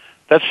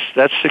 that's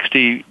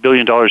 $60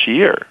 billion a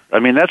year. I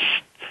mean, that's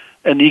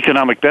an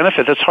economic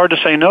benefit that's hard to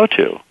say no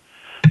to.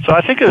 So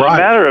I think it's a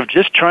matter of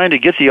just trying to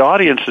get the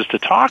audiences to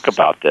talk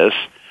about this.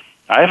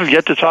 I haven't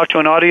yet to talk to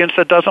an audience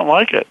that doesn't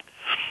like it,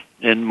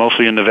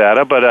 mostly in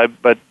Nevada. But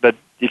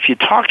if you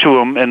talk to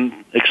them and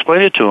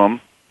explain it to them,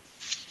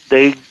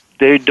 they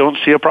don't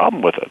see a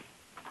problem with it.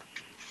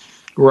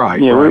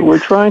 Right. Yeah, we're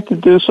trying to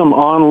do some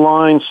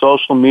online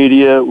social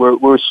media.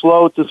 We're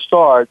slow to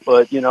start,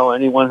 but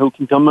anyone who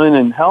can come in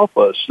and help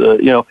us,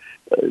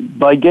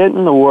 by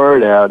getting the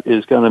word out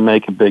is going to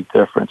make a big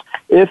difference.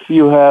 If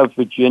you have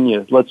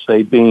Virginia, let's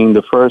say, being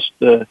the first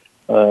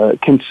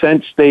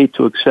consent state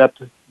to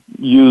accept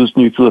used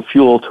nuclear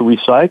fuel to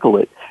recycle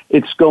it,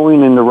 it's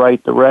going in the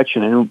right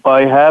direction. And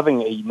by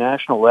having a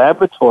national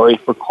laboratory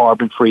for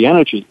carbon-free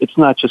energy, it's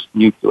not just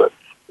nuclear.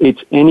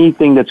 It's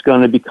anything that's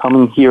going to be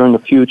coming here in the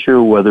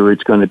future, whether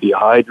it's going to be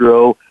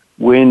hydro,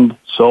 wind,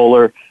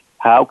 solar.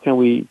 How can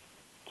we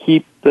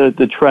keep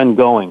the trend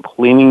going,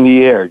 cleaning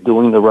the air,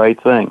 doing the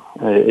right thing?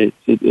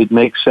 It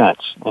makes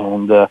sense.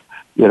 And,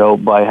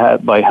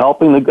 by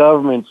helping the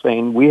government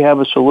saying we have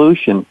a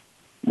solution,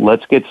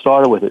 Let's get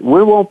started with it.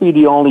 We won't be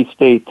the only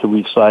state to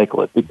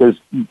recycle it because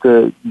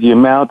the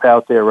amount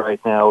out there right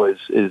now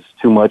is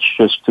too much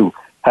just to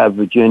have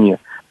Virginia.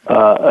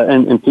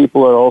 And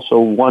people are also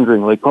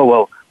wondering, like, oh,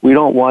 well, we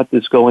don't want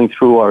this going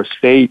through our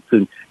state.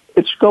 And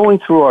it's going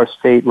through our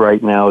state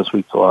right now as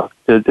we talk.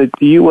 The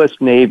U.S.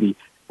 Navy,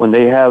 when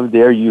they have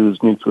their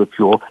used nuclear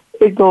fuel,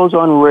 it goes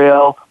on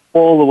rail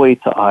all the way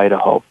to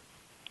Idaho.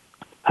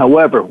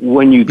 However,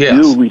 when you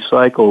do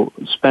recycle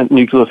spent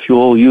nuclear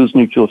fuel, used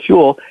nuclear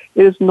fuel,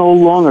 it is no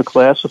longer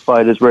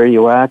classified as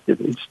radioactive.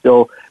 It's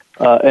still,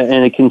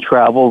 and it can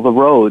travel the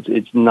roads.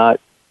 It's not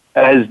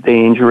as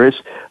dangerous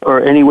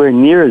or anywhere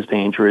near as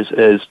dangerous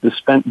as the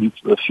spent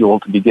nuclear fuel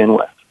to begin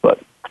with. But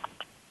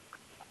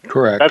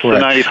correct. That's the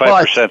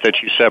 95%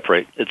 that you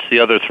separate. It's the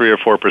other 3 or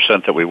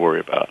 4% that we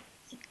worry about.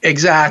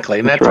 Exactly.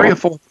 And that 3 or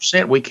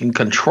 4% we can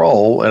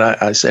control. And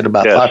I said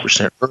about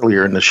 5%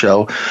 earlier in the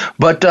show.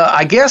 But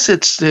I guess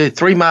it's the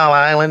 3 Mile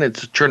Island,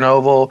 it's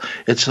Chernobyl,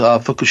 it's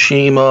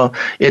Fukushima.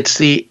 It's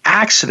the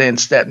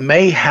accidents that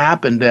may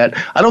happen that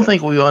I don't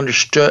think we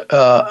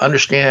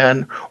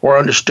understand or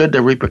understood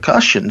the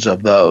repercussions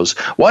of those.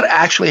 What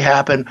actually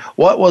happened?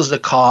 What was the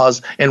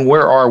cause? And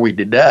where are we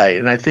today?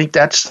 And I think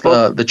that's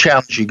the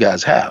challenge you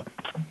guys have.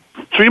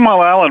 3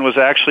 Mile Island was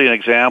actually an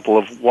example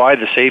of why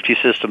the safety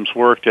systems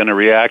worked in a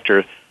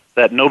reactor,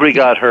 that nobody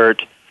got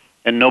hurt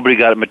and nobody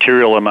got a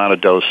material amount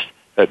of dose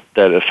that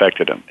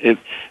affected them.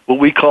 What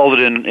we called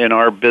it in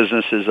our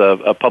business is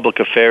a public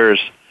affairs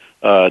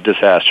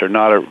disaster,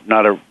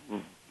 not a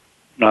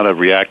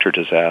reactor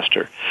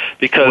disaster,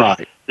 because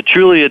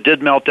truly it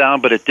did melt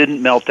down, but it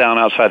didn't melt down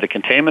outside the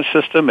containment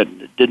system.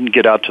 It didn't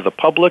get out to the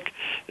public.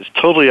 It's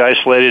totally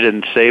isolated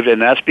and saved,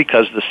 and that's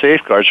because the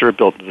safeguards are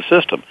built into the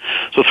system.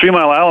 So 3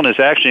 Mile Island is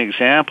actually an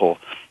example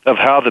of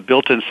how the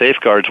built-in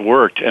safeguards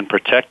worked and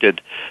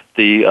protected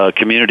the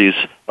communities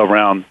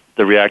around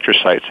the reactor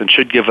sites, and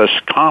should give us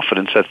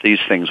confidence that these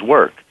things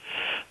work.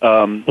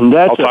 And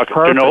that's a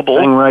perfect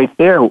Chernobyl thing right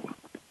there,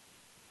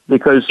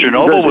 because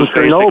Chernobyl was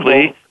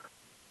basically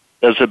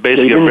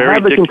a very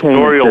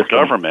dictatorial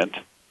government.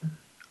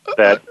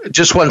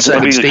 Just 1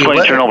 second, Steve.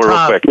 Chernobyl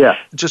real quick. Yeah.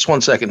 Just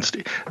 1 second,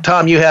 Steve.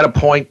 Tom, you had a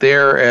point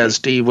there as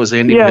Steve was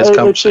ending his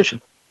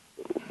conversation.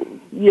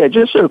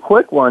 Just a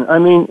quick one. I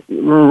mean,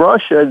 in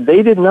Russia,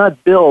 they did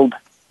not build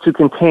to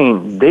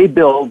contain. They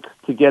built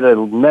to get a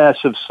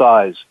massive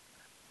size.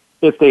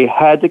 If they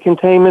had the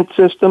containment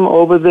system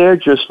over there,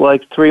 just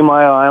like 3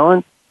 Mile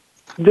Island,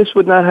 this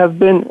would not have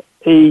been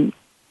a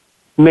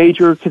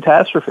major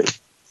catastrophe.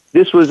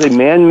 This was a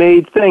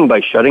man-made thing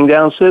by shutting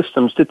down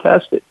systems to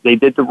test it. They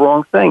did the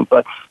wrong thing.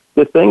 But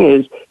the thing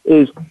is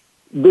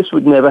this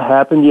would never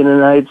happen in the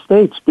United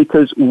States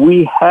because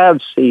we have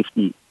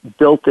safety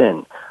built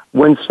in.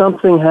 When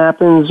something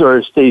happens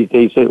or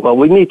they say, well,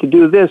 we need to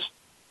do this,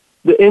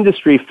 the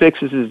industry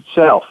fixes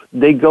itself.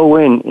 They go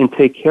in and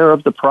take care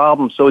of the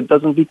problem so it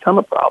doesn't become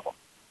a problem.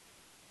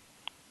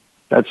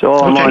 That's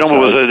all. Chernobyl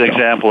was an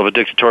example of a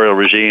dictatorial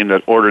regime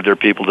that ordered their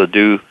people to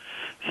do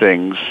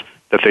things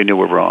that they knew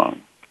were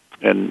wrong.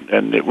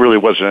 And it really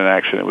wasn't an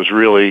accident. It was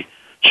really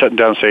shutting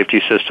down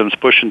safety systems,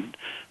 pushing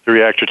the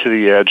reactor to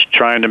the edge,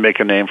 trying to make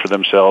a name for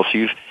themselves.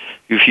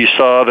 If you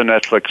saw the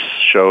Netflix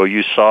show,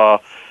 you saw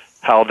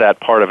how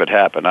that part of it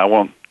happened. I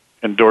won't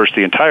endorse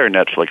the entire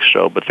Netflix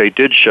show, but they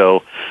did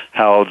show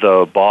how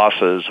the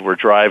bosses were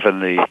driving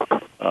the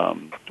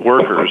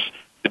workers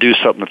to do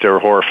something that they were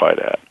horrified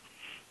at.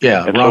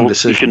 Yeah, and wrong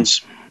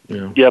decisions.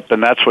 Yep,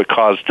 and that's what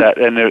caused that.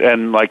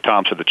 And like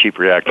Tom said, the cheap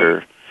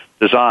reactor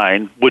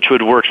design, which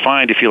would work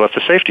fine if you left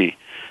the safety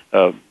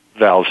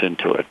valves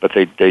into it. But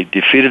they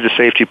defeated the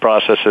safety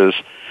processes.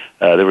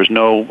 There was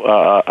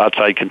no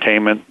outside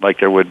containment like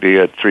there would be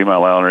at 3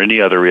 Mile Island or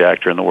any other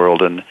reactor in the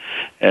world.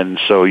 And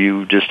so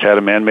you just had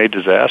a man-made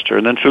disaster.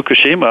 And then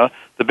Fukushima,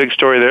 the big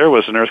story there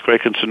was an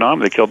earthquake and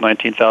tsunami that killed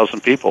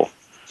 19,000 people.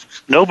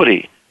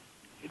 Nobody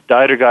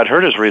died or got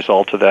hurt as a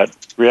result of that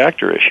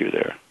reactor issue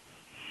there.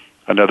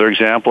 Another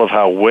example of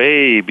how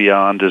way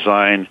beyond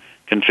design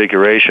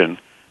configuration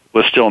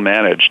was still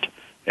managed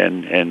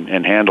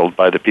and handled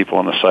by the people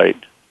on the site.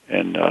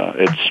 And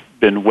it's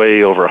been way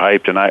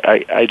overhyped, and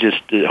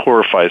it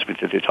horrifies me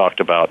that they talked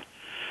about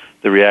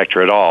the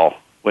reactor at all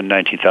when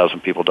 19,000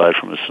 people died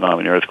from a tsunami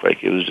and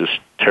earthquake. It was just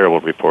terrible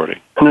reporting.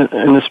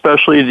 And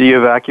especially the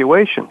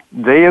evacuation.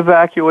 They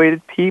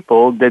evacuated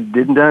people that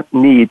did not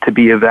need to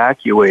be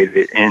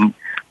evacuated, and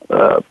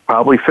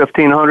probably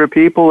 1,500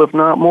 people, if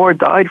not more,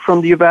 died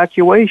from the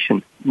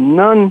evacuation.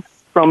 None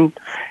from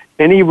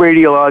any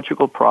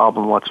radiological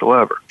problem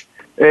whatsoever.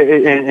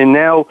 And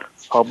now,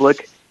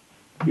 public,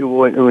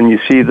 when you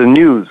see the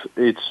news,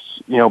 it's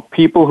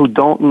people who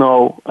don't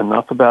know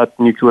enough about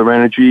nuclear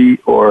energy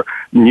or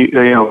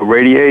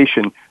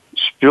radiation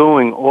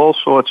spewing all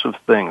sorts of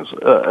things.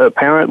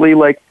 Apparently,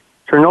 like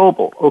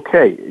Chernobyl,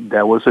 okay,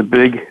 that was a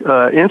big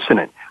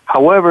incident.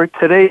 However,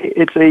 today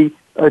it's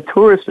a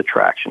tourist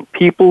attraction.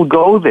 People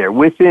go there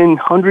within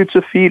hundreds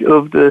of feet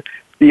of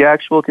the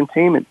actual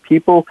containment.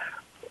 People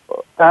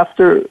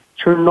after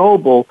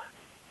Chernobyl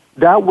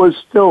that was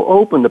still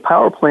open. The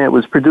power plant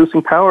was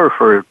producing power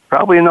for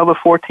probably another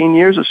 14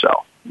 years or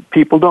so.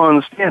 People don't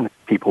understand.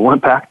 People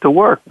went back to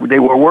work. They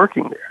were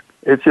working there.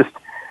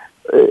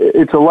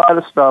 It's a lot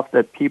of stuff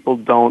that people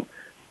don't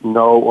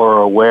know or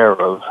are aware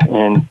of.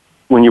 And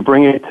when you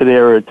bring it to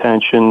their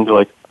attention, they're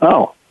like,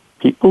 oh,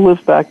 people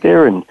live back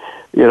there and,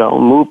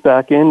 move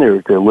back in.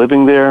 They're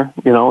living there,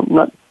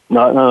 not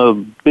on a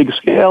big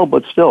scale,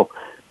 but still,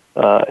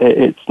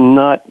 it's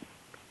not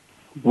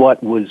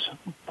what was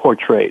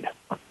portrayed.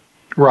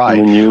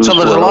 Right. So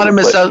there's a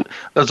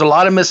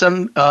lot of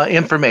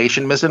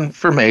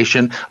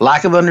misinformation,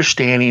 lack of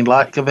understanding,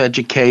 lack of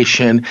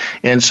education,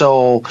 and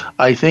so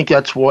I think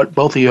that's what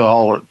both of you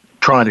all are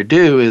trying to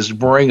do, is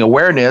bring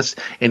awareness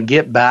and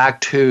get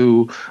back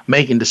to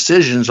making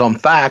decisions on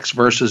facts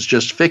versus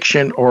just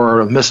fiction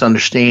or a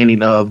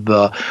misunderstanding of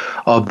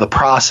the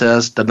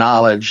process, the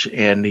knowledge,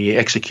 and the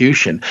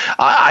execution.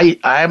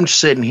 I'm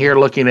sitting here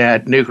looking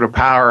at nuclear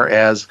power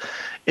as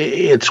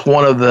it's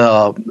one of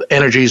the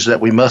energies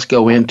that we must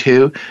go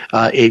into.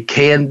 It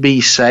can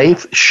be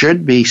safe,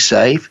 should be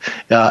safe.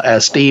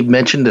 As Steve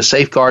mentioned, the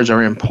safeguards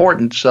are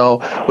important. So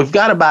we've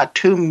got about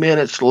 2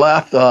 minutes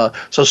left.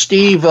 So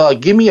Steve,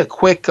 give me a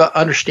quick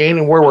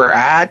understanding where we're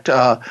at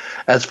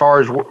as far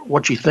as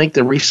what you think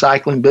the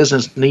recycling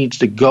business needs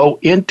to go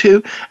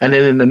into. And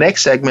then in the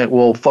next segment,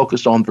 we'll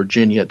focus on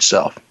Virginia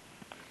itself.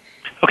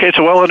 Okay, it's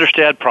a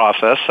well-understood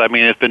process. I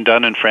mean, it's been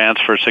done in France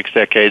for 6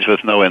 decades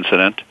with no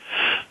incident.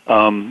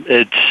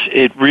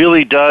 It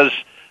really does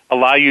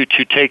allow you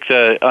to take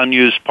the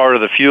unused part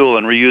of the fuel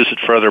and reuse it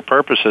for other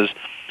purposes.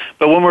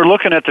 But when we're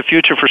looking at the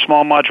future for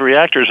small modular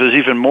reactors, there's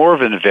even more of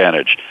an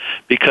advantage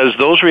because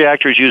those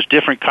reactors use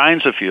different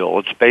kinds of fuel.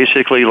 It's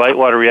basically light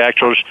water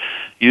reactors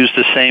use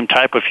the same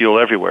type of fuel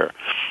everywhere.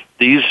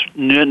 These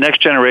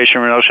next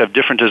generation reactors have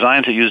different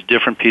designs that use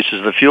different pieces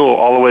of the fuel,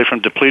 all the way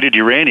from depleted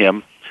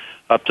uranium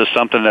up to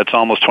something that's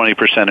almost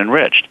 20%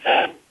 enriched.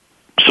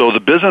 So the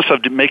business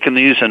of making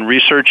these and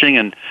researching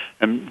and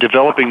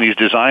developing these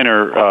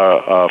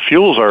designer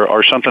fuels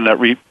are something that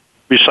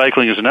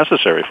recycling is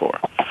necessary for.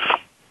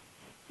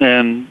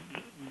 And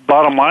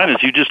bottom line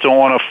is you just don't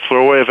want to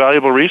throw away a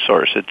valuable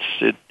resource.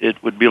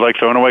 It would be like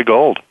throwing away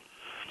gold,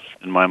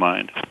 in my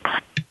mind.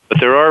 But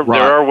there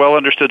are well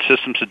understood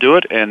systems to do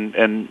it,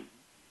 and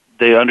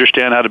they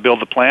understand how to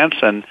build the plants,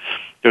 and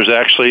there's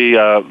actually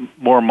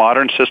more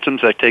modern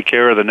systems that take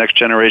care of the next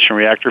generation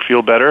reactor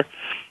fuel better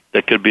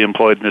that could be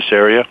employed in this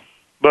area.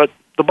 But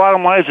the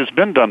bottom line is it's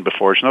been done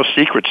before. There's no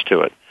secrets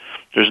to it.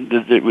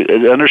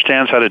 It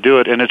understands how to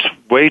do it, and it's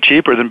way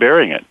cheaper than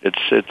burying it.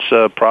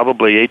 It's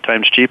probably 8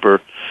 times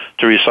cheaper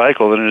to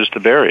recycle than it is to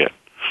bury it.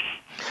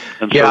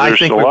 And so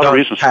there's a lot of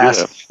reasons to do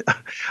that.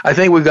 I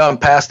think we've gone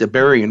past the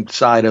burying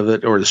side of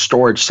it or the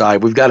storage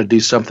side. We've got to do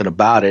something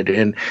about it.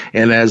 And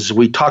as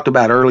we talked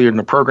about earlier in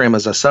the program,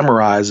 as I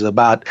summarized,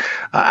 about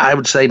I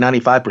would say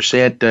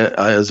 95%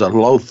 is a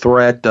low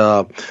threat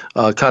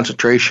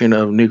concentration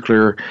of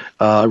nuclear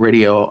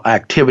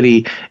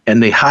radioactivity,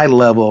 and the high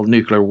level of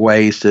nuclear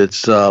waste,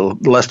 it's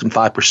less than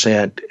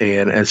 5%,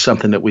 and it's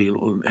something that we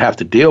have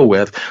to deal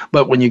with.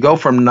 But when you go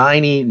from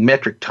 90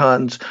 metric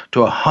tons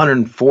to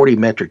 140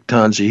 metric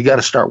tons, you got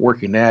to start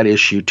working that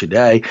issue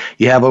today.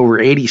 You have over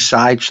 80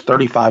 sites,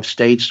 35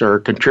 states that are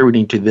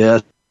contributing to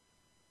this.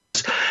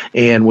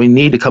 And we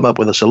need to come up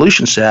with a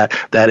solution set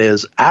that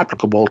is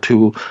applicable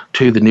to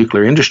the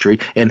nuclear industry.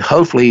 And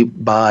hopefully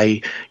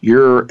by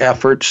your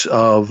efforts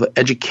of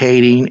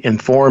educating,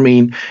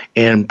 informing,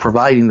 and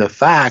providing the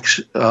facts,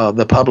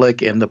 the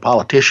public and the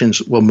politicians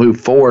will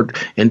move forward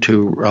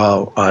into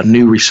a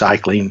new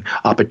recycling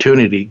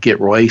opportunity,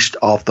 get waste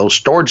off those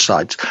storage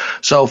sites.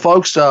 So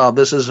folks,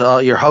 this is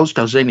your host,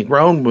 Jose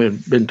Negron.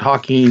 We've been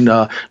talking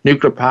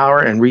nuclear power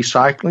and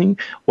recycling.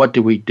 What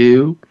do we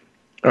do?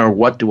 Or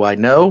what do I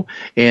know?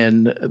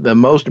 And the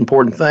most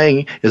important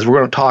thing is we're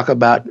going to talk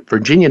about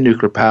Virginia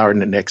nuclear power in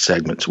the next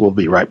segment. So we'll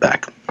be right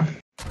back.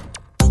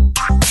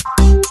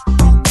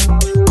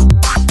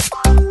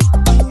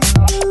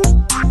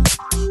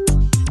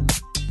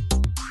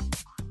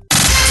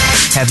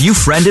 Have you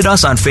friended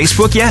us on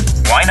Facebook yet?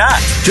 Why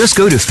not? Just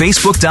go to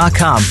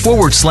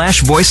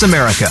facebook.com/Voice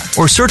America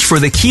or search for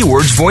the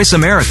keywords Voice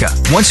America.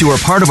 Once you are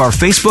part of our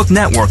Facebook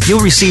network,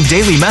 you'll receive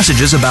daily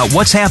messages about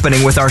what's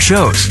happening with our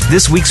shows,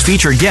 this week's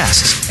featured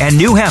guests, and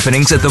new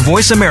happenings at the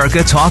Voice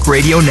America Talk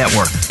Radio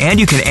Network. And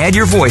you can add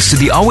your voice to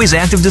the always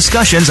active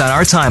discussions on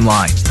our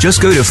timeline.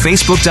 Just go to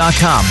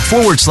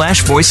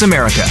facebook.com/Voice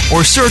America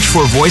or search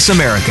for Voice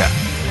America.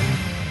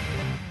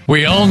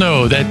 We all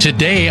know that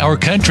today our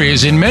country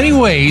is in many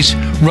ways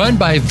run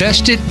by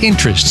vested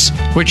interests,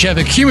 which have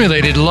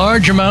accumulated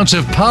large amounts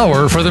of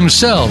power for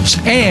themselves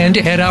and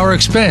at our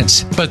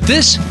expense. But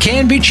this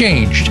can be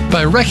changed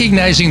by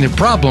recognizing the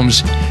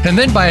problems and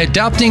then by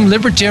adopting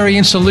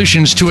libertarian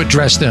solutions to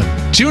address them.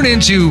 Tune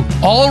into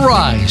All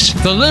Rise,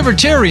 the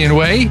Libertarian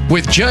Way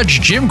with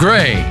Judge Jim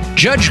Gray.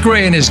 Judge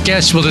Gray and his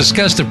guests will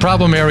discuss the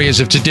problem areas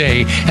of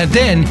today and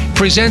then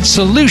present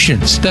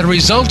solutions that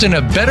result in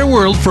a better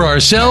world for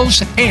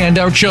ourselves and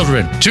our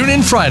children. Tune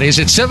in Fridays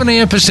at 7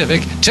 a.m.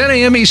 Pacific, 10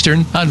 a.m. p.m.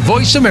 Eastern on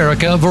Voice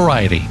America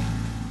Variety.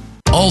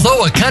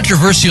 Although a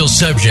controversial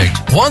subject,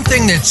 one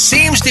thing that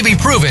seems to be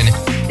proven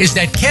is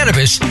that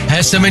cannabis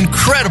has some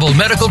incredible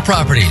medical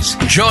properties.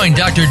 Join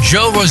Dr.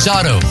 Joe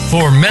Rosato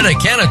for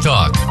Medicana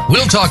Talk.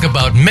 We'll talk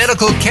about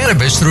medical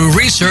cannabis through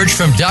research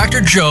from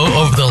Dr. Joe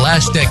over the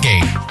last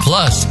decade.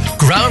 Plus,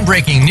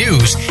 groundbreaking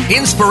news,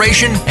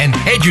 inspiration, and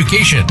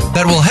education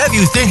that will have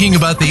you thinking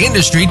about the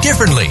industry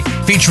differently.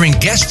 Featuring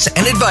guests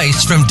and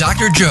advice from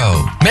Dr.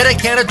 Joe.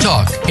 Medicana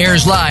Talk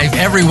airs live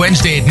every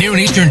Wednesday at noon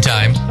Eastern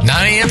Time, 9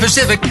 a.m.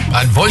 Pacific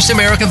on Voice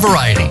America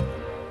Variety.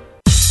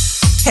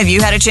 Have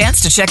you had a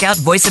chance to check out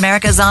Voice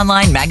America's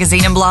online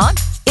magazine and blog?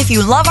 If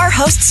you love our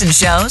hosts and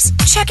shows,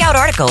 check out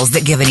articles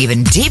that give an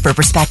even deeper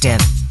perspective.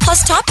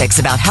 Plus topics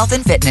about health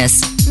and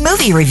fitness,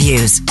 movie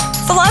reviews,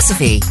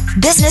 philosophy,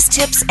 business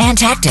tips and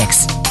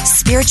tactics,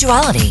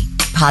 spirituality,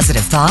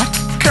 positive thought,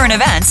 current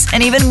events,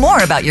 and even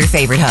more about your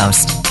favorite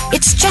host.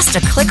 It's just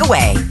a click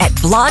away at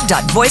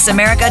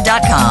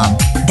blog.voiceamerica.com.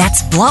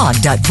 That's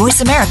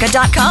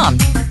blog.voiceamerica.com.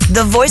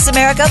 The Voice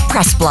America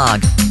Press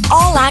Blog.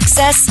 All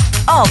access,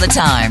 all the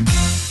time.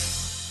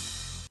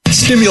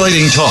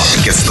 Stimulating talk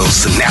gets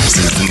those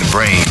synapses in the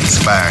brain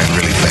firing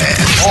really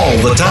fast. All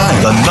the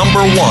time. The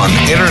number one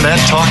internet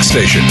talk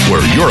station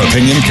where your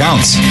opinion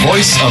counts.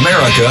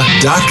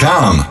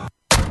 VoiceAmerica.com.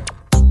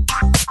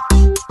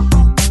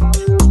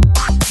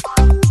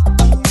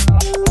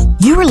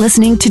 You are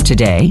listening to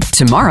Today,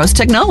 Tomorrow's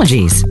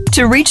Technologies.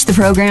 To reach the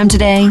program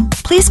today,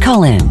 please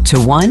call in to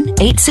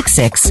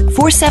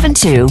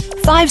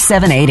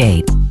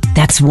 1-866-472-5788.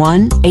 That's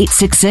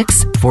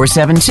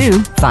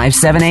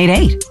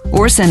 1-866-472-5788.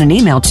 Or send an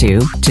email to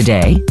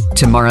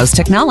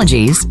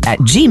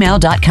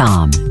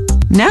todaytomorrowstechnologies@gmail.com.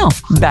 Now,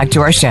 back to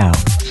our show.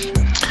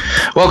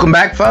 Welcome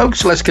back,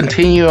 folks. Let's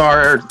continue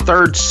our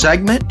third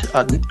segment.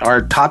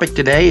 Our topic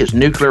today is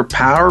nuclear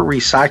power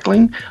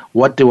recycling.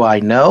 What do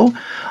I know?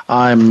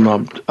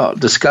 I'm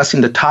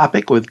discussing the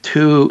topic with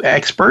two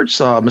experts,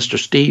 Mr.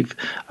 Steve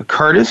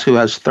Curtis, who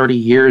has 30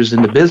 years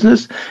in the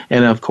business,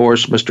 and, of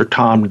course, Mr.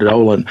 Tom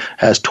Dolan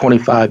has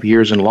 25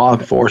 years in law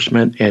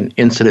enforcement and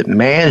incident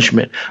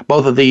management.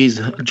 Both of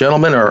these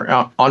gentlemen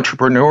are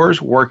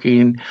entrepreneurs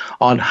working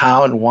on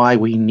how and why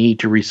we need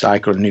to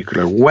recycle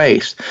nuclear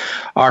waste.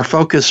 Our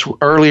focus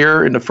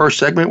earlier in the first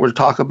segment was to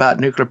talk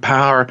about nuclear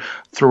power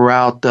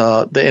throughout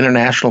the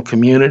international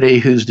community,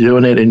 who's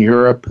doing it in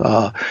Europe,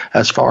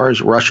 as far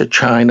as Russia,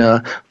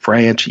 China,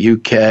 France,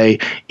 UK,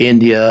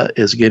 India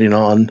is getting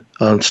on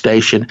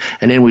station.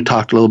 And then we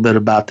talked a little bit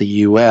about the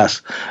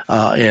U.S.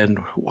 And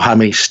how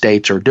many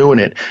states are doing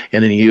it.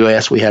 And in the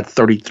U.S., we had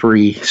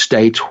 33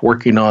 states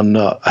working on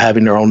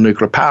having their own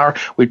nuclear power.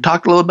 We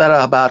talked a little bit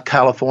about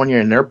California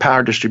and their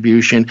power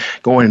distribution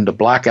going into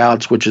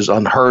blackouts, which is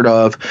unheard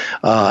of.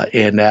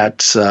 And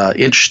that's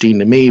interesting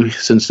to me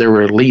since they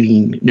were a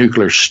leading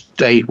nuclear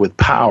state with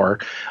power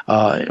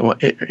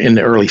in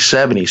the early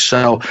 70s.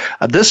 So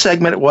this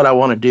segment, what I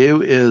want to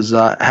do is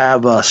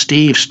have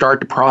Steve start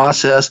the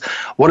process.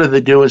 What are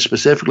they doing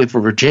specifically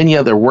for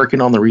Virginia? They're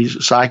working on the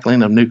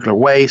recycling of nuclear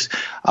waste,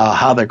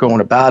 how they're going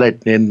about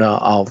it, and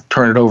I'll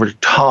turn it over to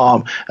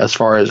Tom as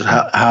far as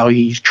how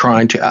he's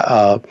trying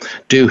to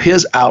do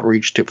his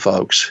outreach to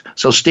folks.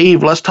 So,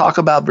 Steve, let's talk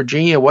about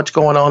Virginia. What's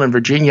going on in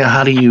Virginia?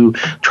 How do you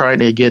try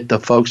to get the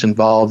folks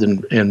involved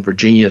in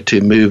Virginia to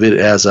move it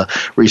as a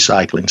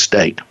recycling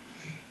state?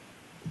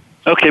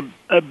 Okay,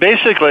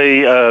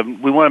 basically,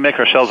 we want to make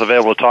ourselves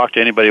available to talk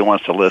to anybody who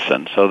wants to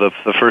listen. So the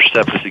first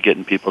step is to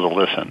getting people to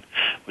listen,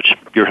 which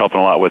you're helping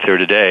a lot with here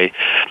today.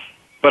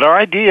 But our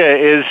idea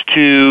is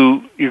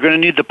you're going to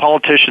need the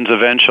politicians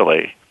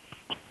eventually.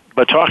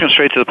 But talking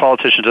straight to the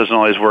politicians doesn't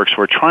always work. So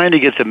we're trying to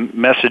get the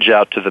message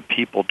out to the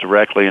people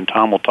directly, and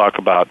Tom will talk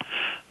about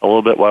a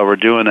little bit while we're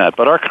doing that.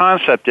 But our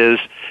concept is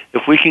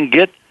if we can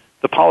get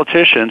the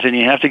politicians, and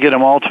you have to get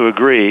them all to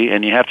agree,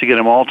 and you have to get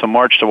them all to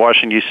march to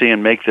Washington, D.C.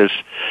 and make this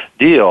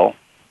deal.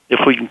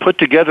 If we can put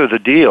together the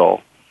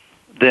deal,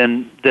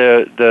 then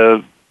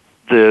the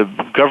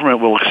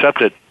government will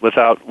accept it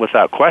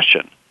without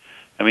question.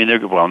 I mean,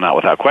 not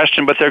without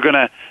question, but they're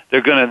gonna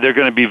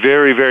be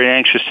very, very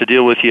anxious to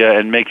deal with you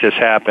and make this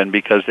happen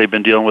because they've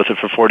been dealing with it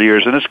for 40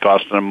 years and it's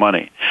costing them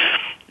money.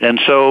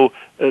 And so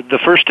the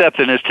first step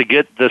then is to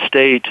get the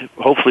state,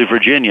 hopefully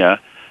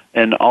Virginia,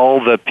 and all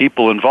the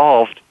people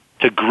involved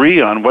to agree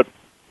on what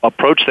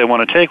approach they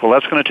want to take. Well,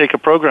 that's going to take a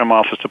program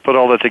office to put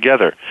all that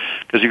together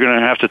because you're going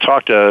to have to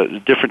talk to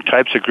different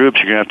types of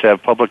groups. You're going to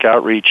have public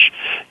outreach.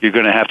 You're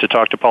going to have to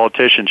talk to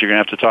politicians. You're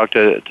going to have to talk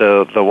to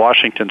the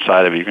Washington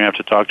side of it. You're going to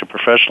have to talk to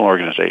professional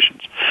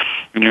organizations.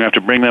 And you're going to have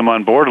to bring them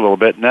on board a little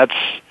bit, and that's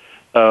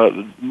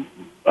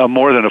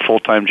more than a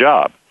full-time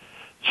job.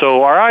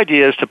 So our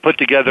idea is to put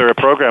together a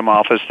program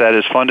office that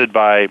is funded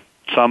by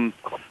some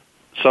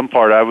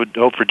part. I would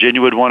hope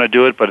Virginia would want to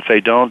do it, but if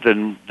they don't,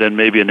 then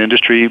maybe an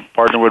industry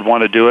partner would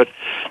want to do it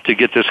to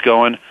get this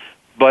going.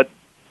 But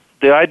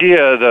the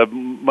idea, the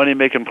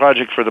money-making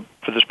project for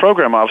this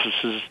program office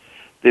is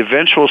the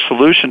eventual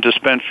solution to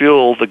spent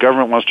fuel the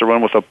government wants to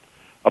run with a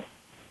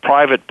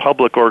private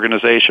public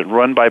organization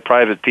run by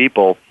private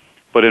people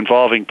but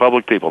involving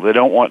public people. They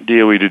don't want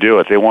DOE to do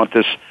it. They want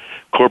this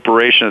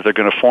corporation that they're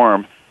going to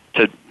form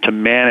to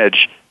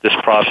manage this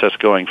process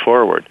going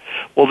forward.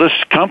 Well, this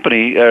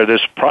company, or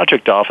this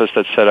project office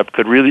that's set up,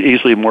 could really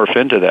easily morph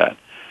into that.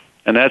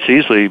 And that's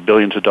easily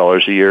billions of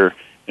dollars a year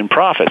in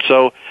profit.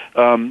 So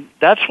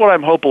that's what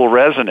I'm hoping will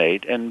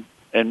resonate.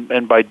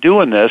 And by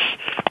doing this,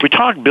 we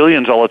talk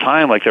billions all the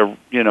time, like they're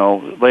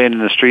laying in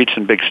the streets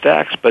in big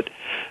stacks. But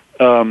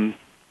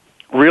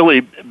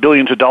really,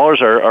 billions of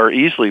dollars are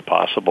easily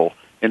possible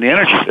in the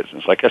energy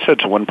business. Like I said,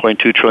 it's a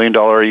 $1.2 trillion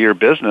a year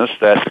business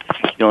that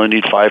you only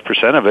need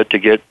 5% of it to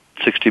get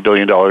 $60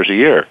 billion a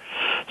year.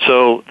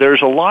 So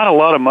there's a lot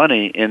of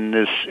money in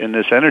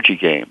this energy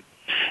game.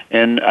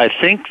 And I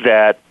think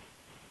that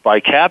by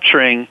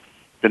capturing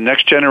the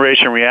next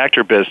generation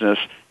reactor business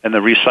and the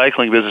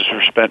recycling business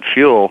for spent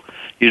fuel,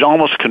 you'd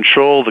almost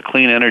control the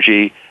clean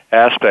energy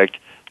aspect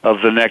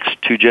of the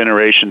next two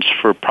generations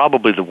for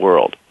probably the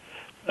world.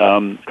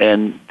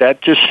 And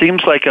that just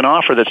seems like an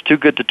offer that's too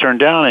good to turn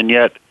down, and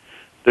yet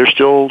they're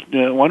still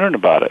wondering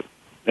about it.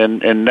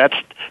 And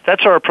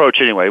that's our approach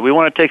anyway. We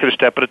want to take it a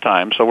step at a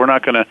time, so we're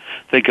not going to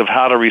think of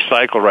how to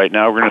recycle right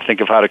now. We're going to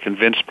think of how to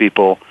convince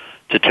people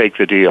to take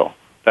the deal.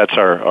 That's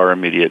our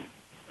immediate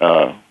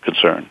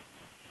concern.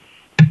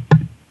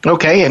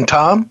 Okay, and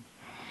Tom?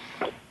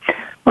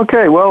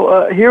 Okay,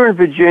 well, here in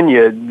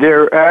Virginia,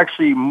 they're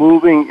actually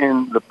moving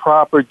in the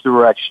proper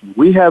direction.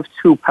 We have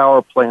two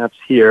power plants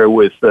here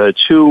with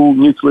two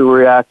nuclear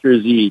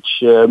reactors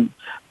each,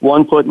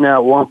 one putting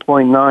out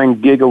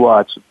 1.9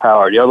 gigawatts of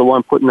power, the other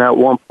one putting out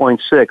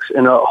 1.6,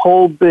 and a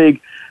whole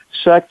big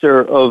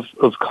sector of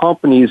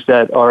companies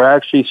that are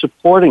actually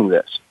supporting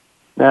this.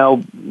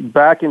 Now,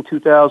 back in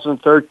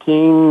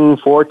 2013,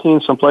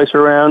 14, someplace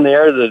around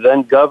there, the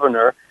then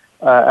governor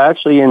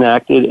actually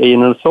enacted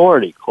an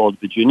authority called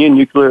Virginia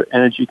Nuclear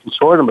Energy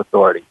Consortium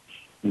Authority.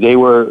 They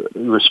were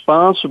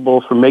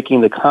responsible for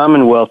making the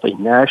Commonwealth a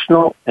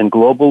national and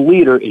global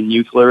leader in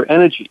nuclear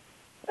energy.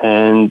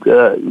 And,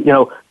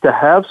 to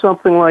have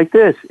something like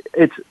this,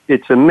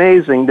 it's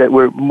amazing that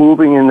we're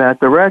moving in that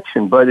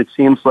direction, but it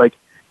seems like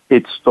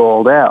it's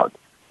stalled out.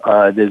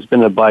 There's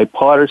been a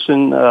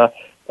bipartisan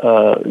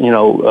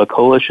a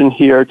coalition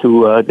here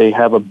they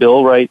have a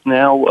bill right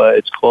now.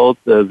 It's called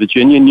the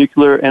Virginia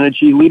Nuclear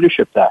Energy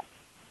Leadership Act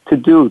to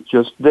do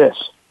just this.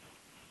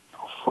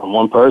 From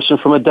one person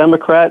from a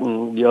Democrat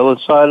and the other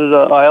side of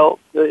the aisle,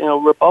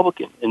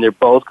 Republican. And they're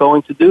both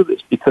going to do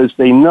this because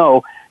they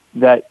know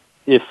that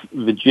if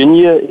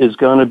Virginia is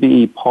going to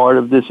be part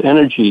of this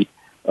energy,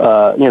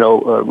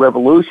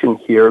 revolution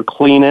here,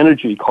 clean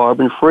energy,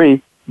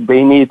 carbon-free,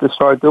 they need to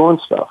start doing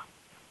stuff.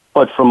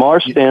 But from our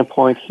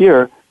standpoint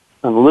here,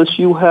 unless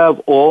you have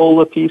all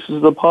the pieces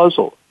of the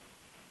puzzle,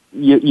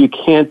 you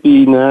can't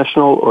be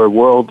national or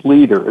world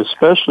leader,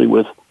 especially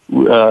with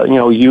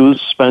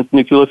used spent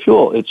nuclear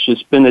fuel. It's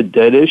just been a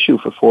dead issue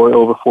for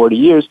over 40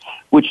 years,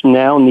 which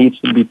now needs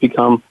to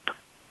become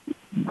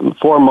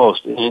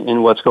foremost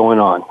in what's going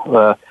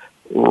on.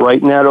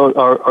 Right now,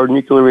 our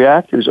nuclear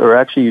reactors are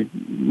actually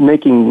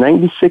making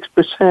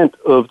 96%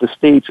 of the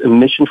state's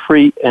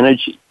emission-free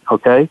energy,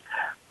 okay?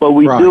 But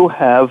we do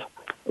have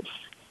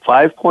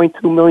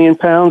 5.2 million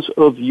pounds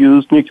of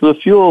used nuclear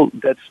fuel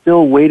that's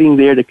still waiting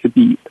there that could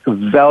be a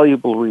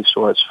valuable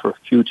resource for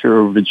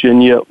future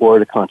Virginia or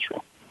the country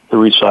to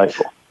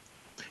recycle.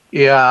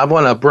 Yeah, I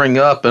want to bring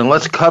up, and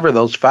let's cover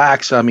those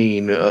facts. I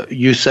mean,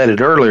 you said it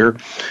earlier.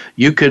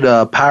 You could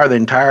power the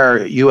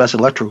entire U.S.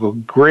 electrical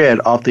grid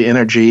off the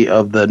energy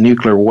of the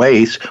nuclear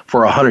waste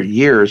for 100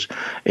 years.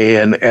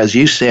 And as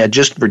you said,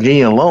 just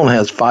Virginia alone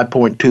has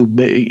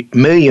 5.2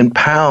 million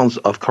pounds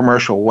of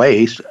commercial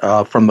waste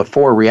from the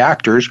 4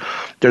 reactors.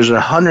 There's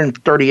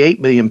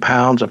 138 million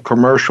pounds of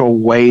commercial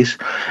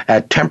waste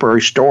at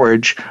temporary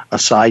storage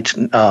sites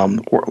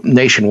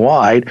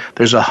nationwide.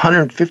 There's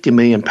 150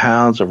 million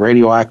pounds of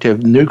radioactive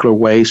nuclear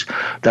waste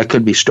that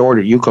could be stored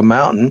at Yucca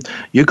Mountain.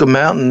 Yucca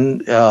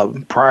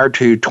Mountain, prior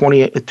to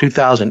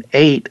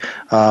 2008,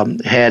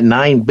 had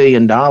 $9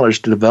 billion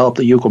to develop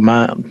the Yucca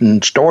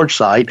Mountain storage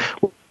site,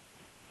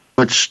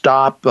 which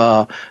stopped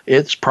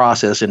its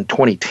process in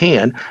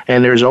 2010,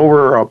 and there's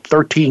over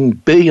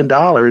 $13 billion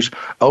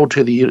owed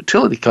to the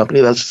utility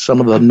company. That's some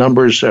of the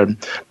numbers and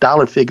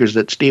dollar figures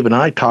that Steve and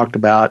I talked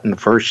about in the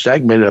first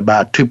segment,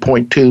 about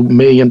 $2.2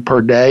 million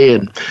per day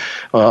and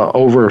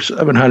over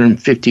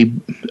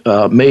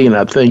 $750 million,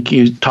 I think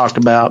you talked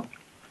about,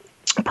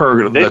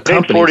 per the companies.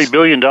 They paid $40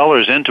 billion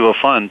into a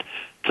fund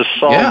to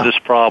solve this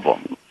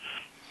problem.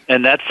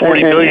 And that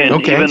 $40 billion,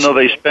 even though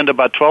they spend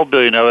about $12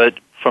 billion of it,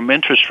 from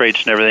interest rates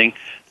and everything,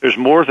 there's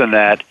more than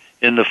that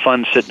in the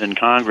fund sitting in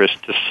Congress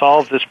to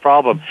solve this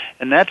problem.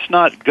 And that's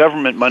not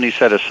government money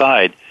set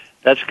aside.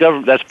 That's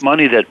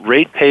money that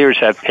ratepayers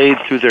have paid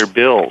through their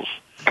bills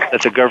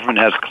that the government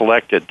has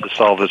collected to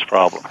solve this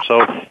problem.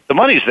 So the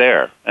money's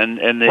there, and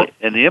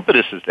the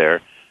impetus is there.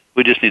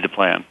 We just need to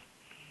plan.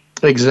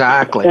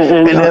 Exactly.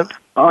 And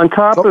on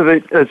top of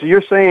it, as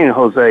you're saying,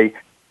 Jose,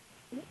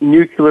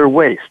 nuclear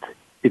waste,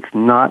 it's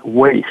not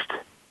waste.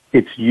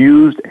 It's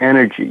used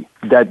energy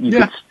that you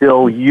could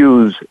still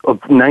use of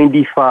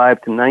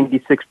 95 to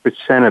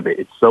 96% of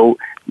it. So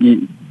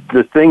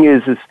the thing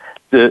is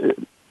the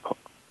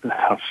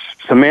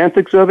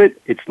semantics of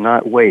it, it's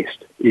not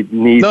waste. It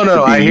needs to be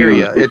I hear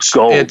used. you. It's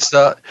gold. It's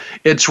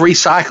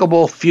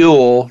recyclable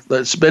fuel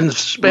that's been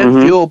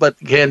spent fuel, but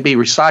can be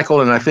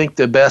recycled. And I think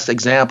the best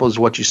example is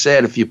what you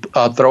said. If you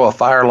throw a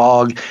fire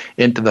log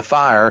into the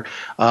fire,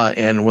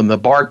 and when the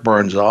bark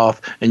burns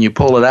off, and you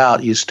pull it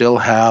out, you still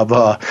have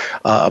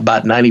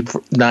about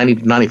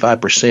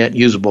 95%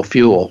 usable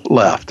fuel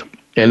left,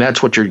 and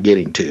that's what you're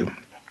getting to.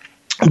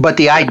 But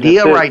the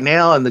idea right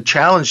now and the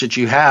challenge that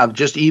you have,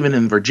 just even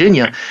in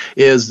Virginia,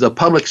 is the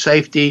public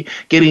safety,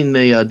 getting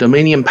the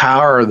Dominion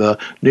Power or the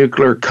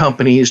nuclear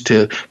companies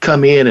to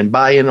come in and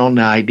buy in on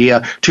the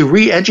idea to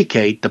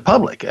re-educate the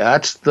public.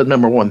 That's the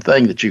number one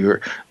thing that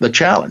the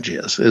challenge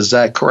is. Is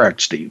that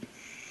correct, Steve?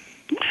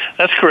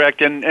 That's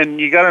correct, and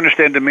you got to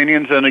understand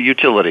Dominion's in a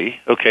utility.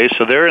 Okay,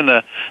 so they're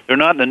not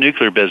in the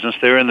nuclear business.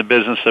 They're in the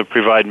business of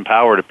providing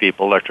power to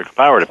people, electric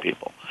power to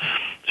people.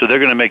 So they're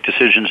going to make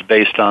decisions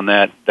based on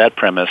that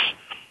premise,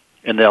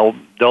 and they'll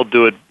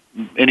do it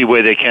any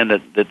way they can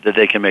that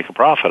they can make a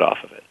profit off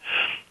of it.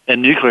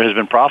 And nuclear has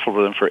been profitable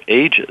for them for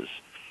ages.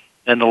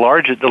 And the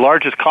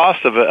largest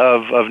cost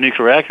of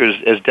nuclear reactors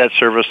is debt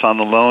service on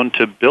the loan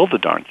to build the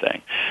darn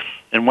thing.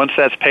 And once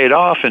that's paid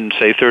off in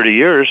say 30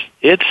 years,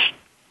 it's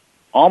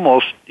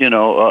almost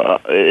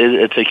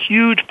it's a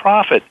huge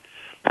profit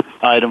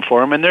item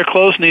for them, and they're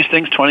closing these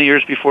things 20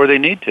 years before they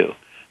need to,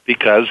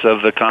 because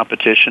of the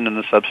competition and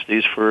the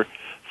subsidies for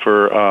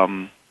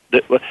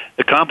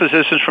the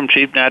competition from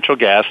cheap natural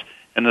gas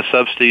and the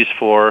subsidies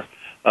for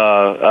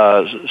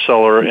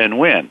solar and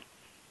wind.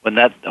 When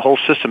that whole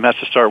system has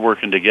to start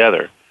working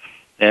together,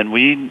 and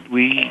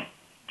we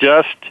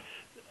just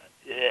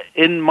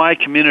in my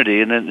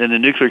community, in the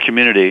nuclear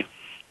community,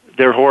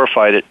 they're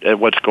horrified at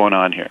what's going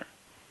on here.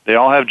 They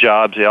all have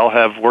jobs. They all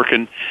have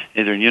working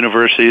either in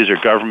universities or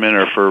government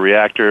or for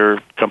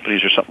reactor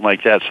companies or something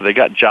like that. So they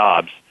got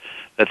jobs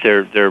that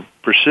they're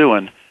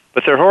pursuing,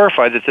 but they're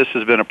horrified that this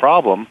has been a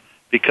problem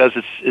because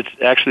it's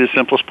actually the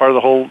simplest part of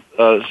the whole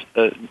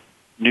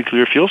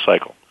nuclear fuel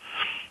cycle.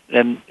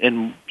 And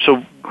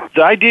so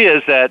the idea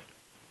is that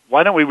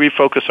why don't we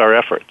refocus our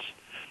efforts?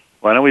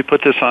 Why don't we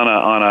put this on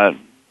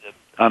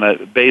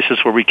a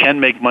basis where we can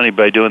make money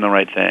by doing the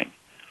right thing?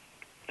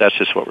 That's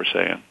just what we're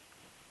saying.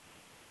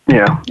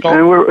 Yeah,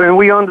 and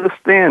we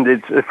understand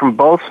it's from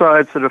both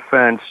sides of the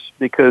fence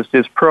because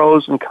there's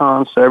pros and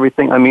cons to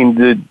everything. I mean,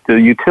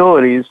 the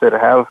utilities that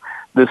have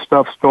this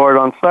stuff stored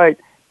on site,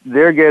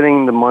 they're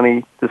getting the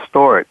money to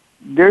store it.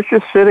 They're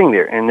just sitting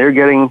there, and they're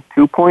getting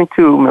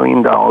 $2.2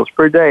 million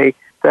per day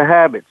to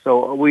have it.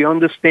 So we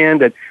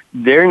understand that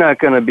they're not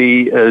going to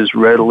be as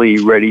readily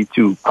ready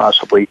to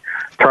possibly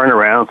turn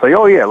around and say,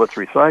 oh, yeah, let's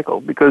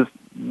recycle, because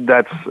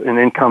that's an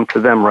income to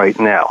them right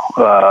now.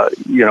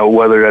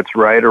 Whether that's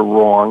right or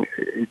wrong,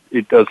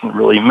 it doesn't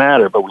really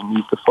matter, but we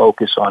need to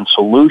focus on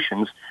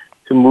solutions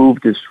to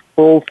move this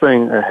whole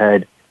thing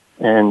ahead.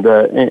 And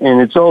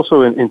it's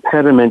also an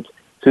impediment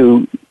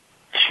to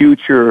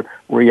future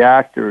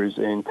reactors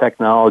and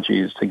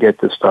technologies to get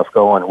this stuff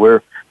going.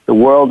 The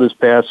world is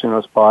passing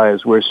us by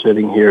as we're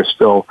sitting here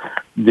still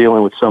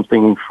dealing with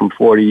something from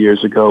 40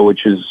 years ago,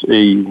 which is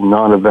a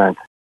non-event.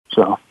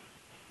 So.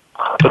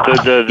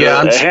 But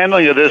the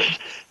handling of this,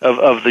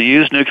 of the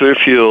used nuclear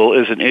fuel,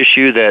 is an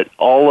issue that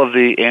all of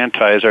the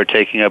antis are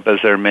taking up as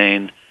their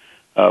main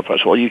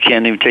process. Well, you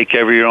can't even take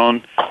care of your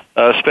own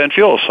spent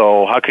fuel,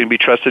 so how can you be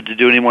trusted to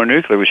do any more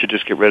nuclear? We should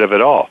just get rid of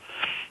it all.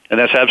 And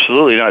that's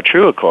absolutely not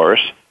true, of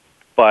course,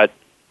 but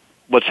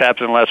what's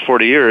happened in the last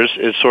 40 years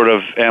is sort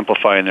of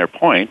amplifying their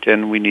point,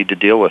 and we need to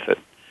deal with it.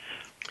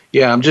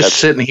 Yeah, I'm just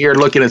sitting here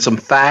looking at some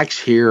facts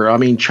here. I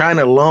mean,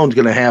 China alone is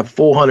going to have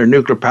 400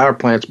 nuclear power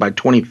plants by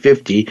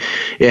 2050.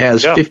 It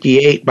has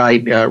 58 by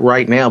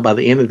right now by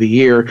the end of the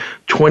year.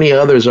 20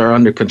 others are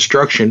under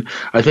construction.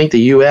 I think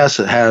the U.S.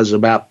 has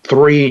about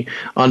 3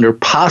 under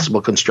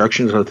possible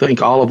construction. I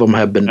think all of them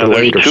have been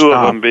delayed or stopped. 2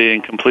 of them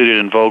being completed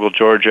in Vogtle,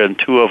 Georgia, and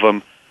 2 of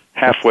them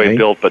halfway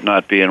built but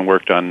not being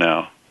worked on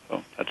now.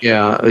 So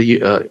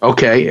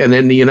okay. And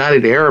then the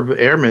United Arab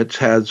Emirates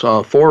has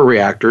 4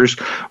 reactors.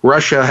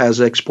 Russia has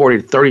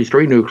exported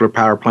 33 nuclear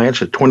power plants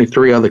to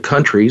 23 other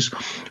countries.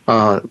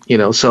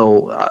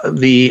 So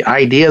the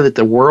idea that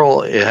the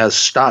world has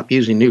stopped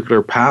using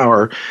nuclear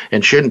power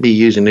and shouldn't be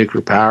using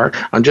nuclear power.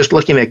 I'm just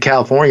looking at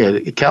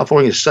California.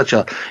 California is such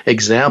an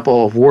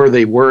example of where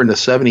they were in the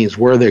 70s,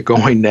 where they're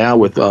going now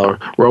with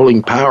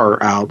rolling power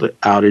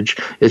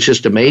outage. It's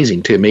just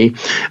amazing to me.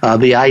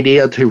 The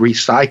idea to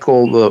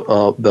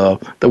recycle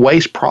the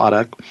waste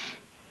product,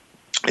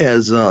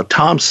 as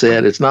Tom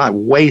said, it's not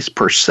waste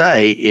per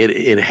se.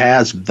 It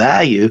has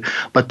value,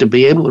 but to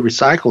be able to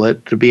recycle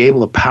it, to be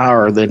able to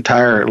power the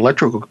entire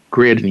electrical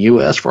grid in the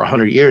U.S. for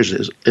 100 years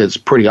is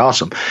pretty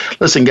awesome.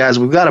 Listen, guys,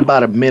 we've got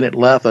about a minute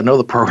left. I know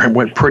the program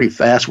went pretty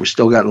fast. We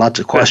still got lots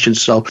of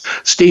questions. So,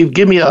 Steve,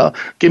 give me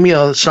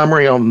a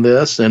summary on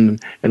this, and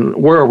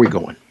where are we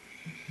going?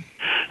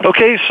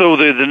 Okay, so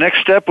the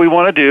next step we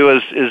want to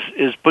do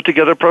is put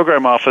together a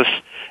program office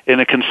in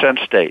a consent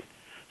state.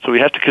 So we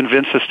have to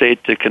convince the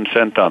state to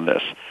consent on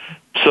this.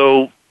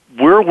 So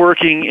we're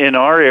working in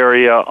our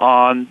area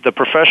on the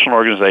professional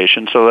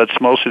organization, so that's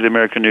mostly the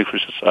American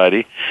Nuclear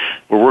Society.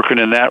 We're working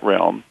in that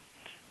realm.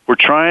 We're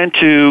trying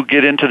to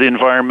get into the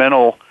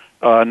environmental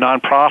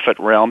nonprofit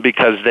realm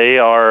because they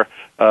are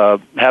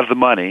have the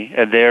money,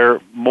 and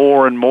they're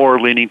more and more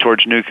leaning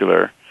towards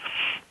nuclear,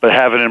 but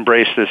haven't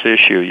embraced this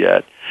issue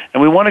yet.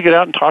 And we want to get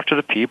out and talk to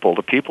the people.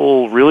 The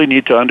people really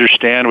need to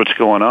understand what's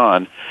going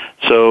on.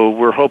 So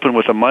we're hoping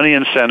with a money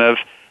incentive,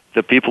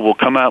 the people will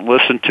come out and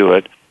listen to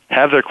it,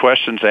 have their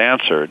questions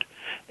answered,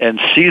 and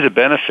see the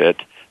benefit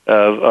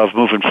of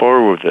moving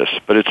forward with this.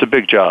 But it's a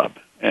big job.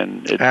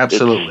 And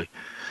Absolutely.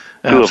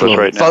 Two of us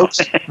right now. Folks,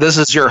 this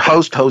is your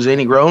host, Jose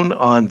Negron,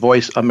 on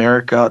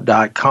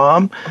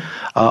VoiceAmerica.com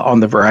on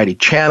the Variety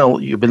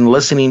Channel. You've been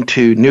listening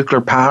to Nuclear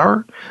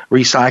Power,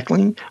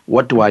 Recycling,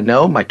 What Do I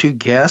Know? My two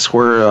guests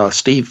were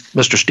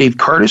Mr. Steve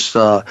Curtis,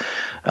 a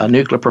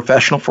nuclear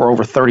professional for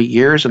over 30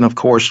 years, and, of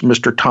course,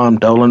 Mr. Tom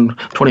Dolan,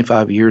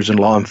 25 years in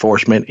law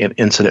enforcement and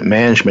incident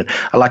management.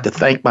 I'd like to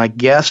thank my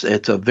guests.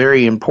 It's a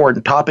very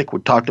important topic. We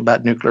talked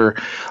about nuclear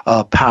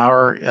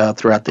power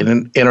throughout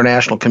the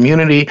international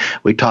community.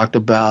 We talked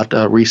about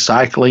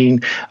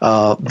recycling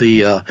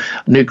the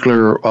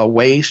nuclear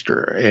waste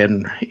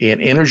and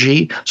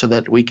energy so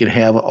that we can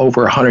have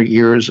over 100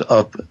 years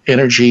of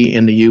energy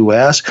in the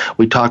U.S.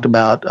 We talked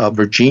about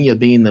Virginia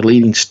being the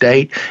leading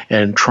state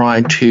and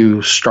trying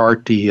to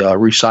start the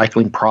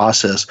recycling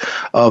process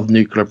of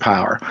nuclear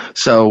power.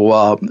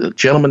 So,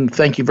 gentlemen,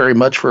 thank you very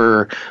much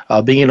for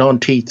being on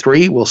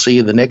T3. We'll see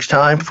you the next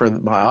time. For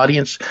my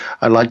audience,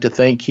 I'd like to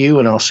thank you,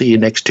 and I'll see you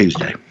next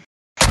Tuesday.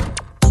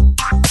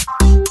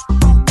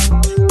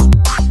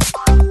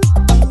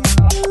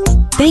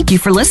 Thank you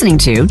for listening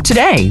to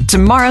Today,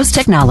 Tomorrow's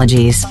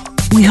Technologies.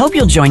 We hope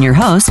you'll join your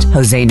host,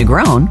 Jose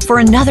Negron, for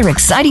another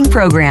exciting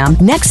program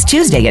next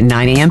Tuesday at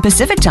 9 a.m.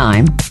 Pacific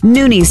Time,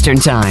 noon Eastern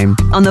Time,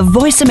 on the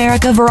Voice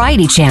America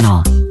Variety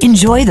Channel.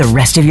 Enjoy the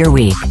rest of your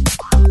week.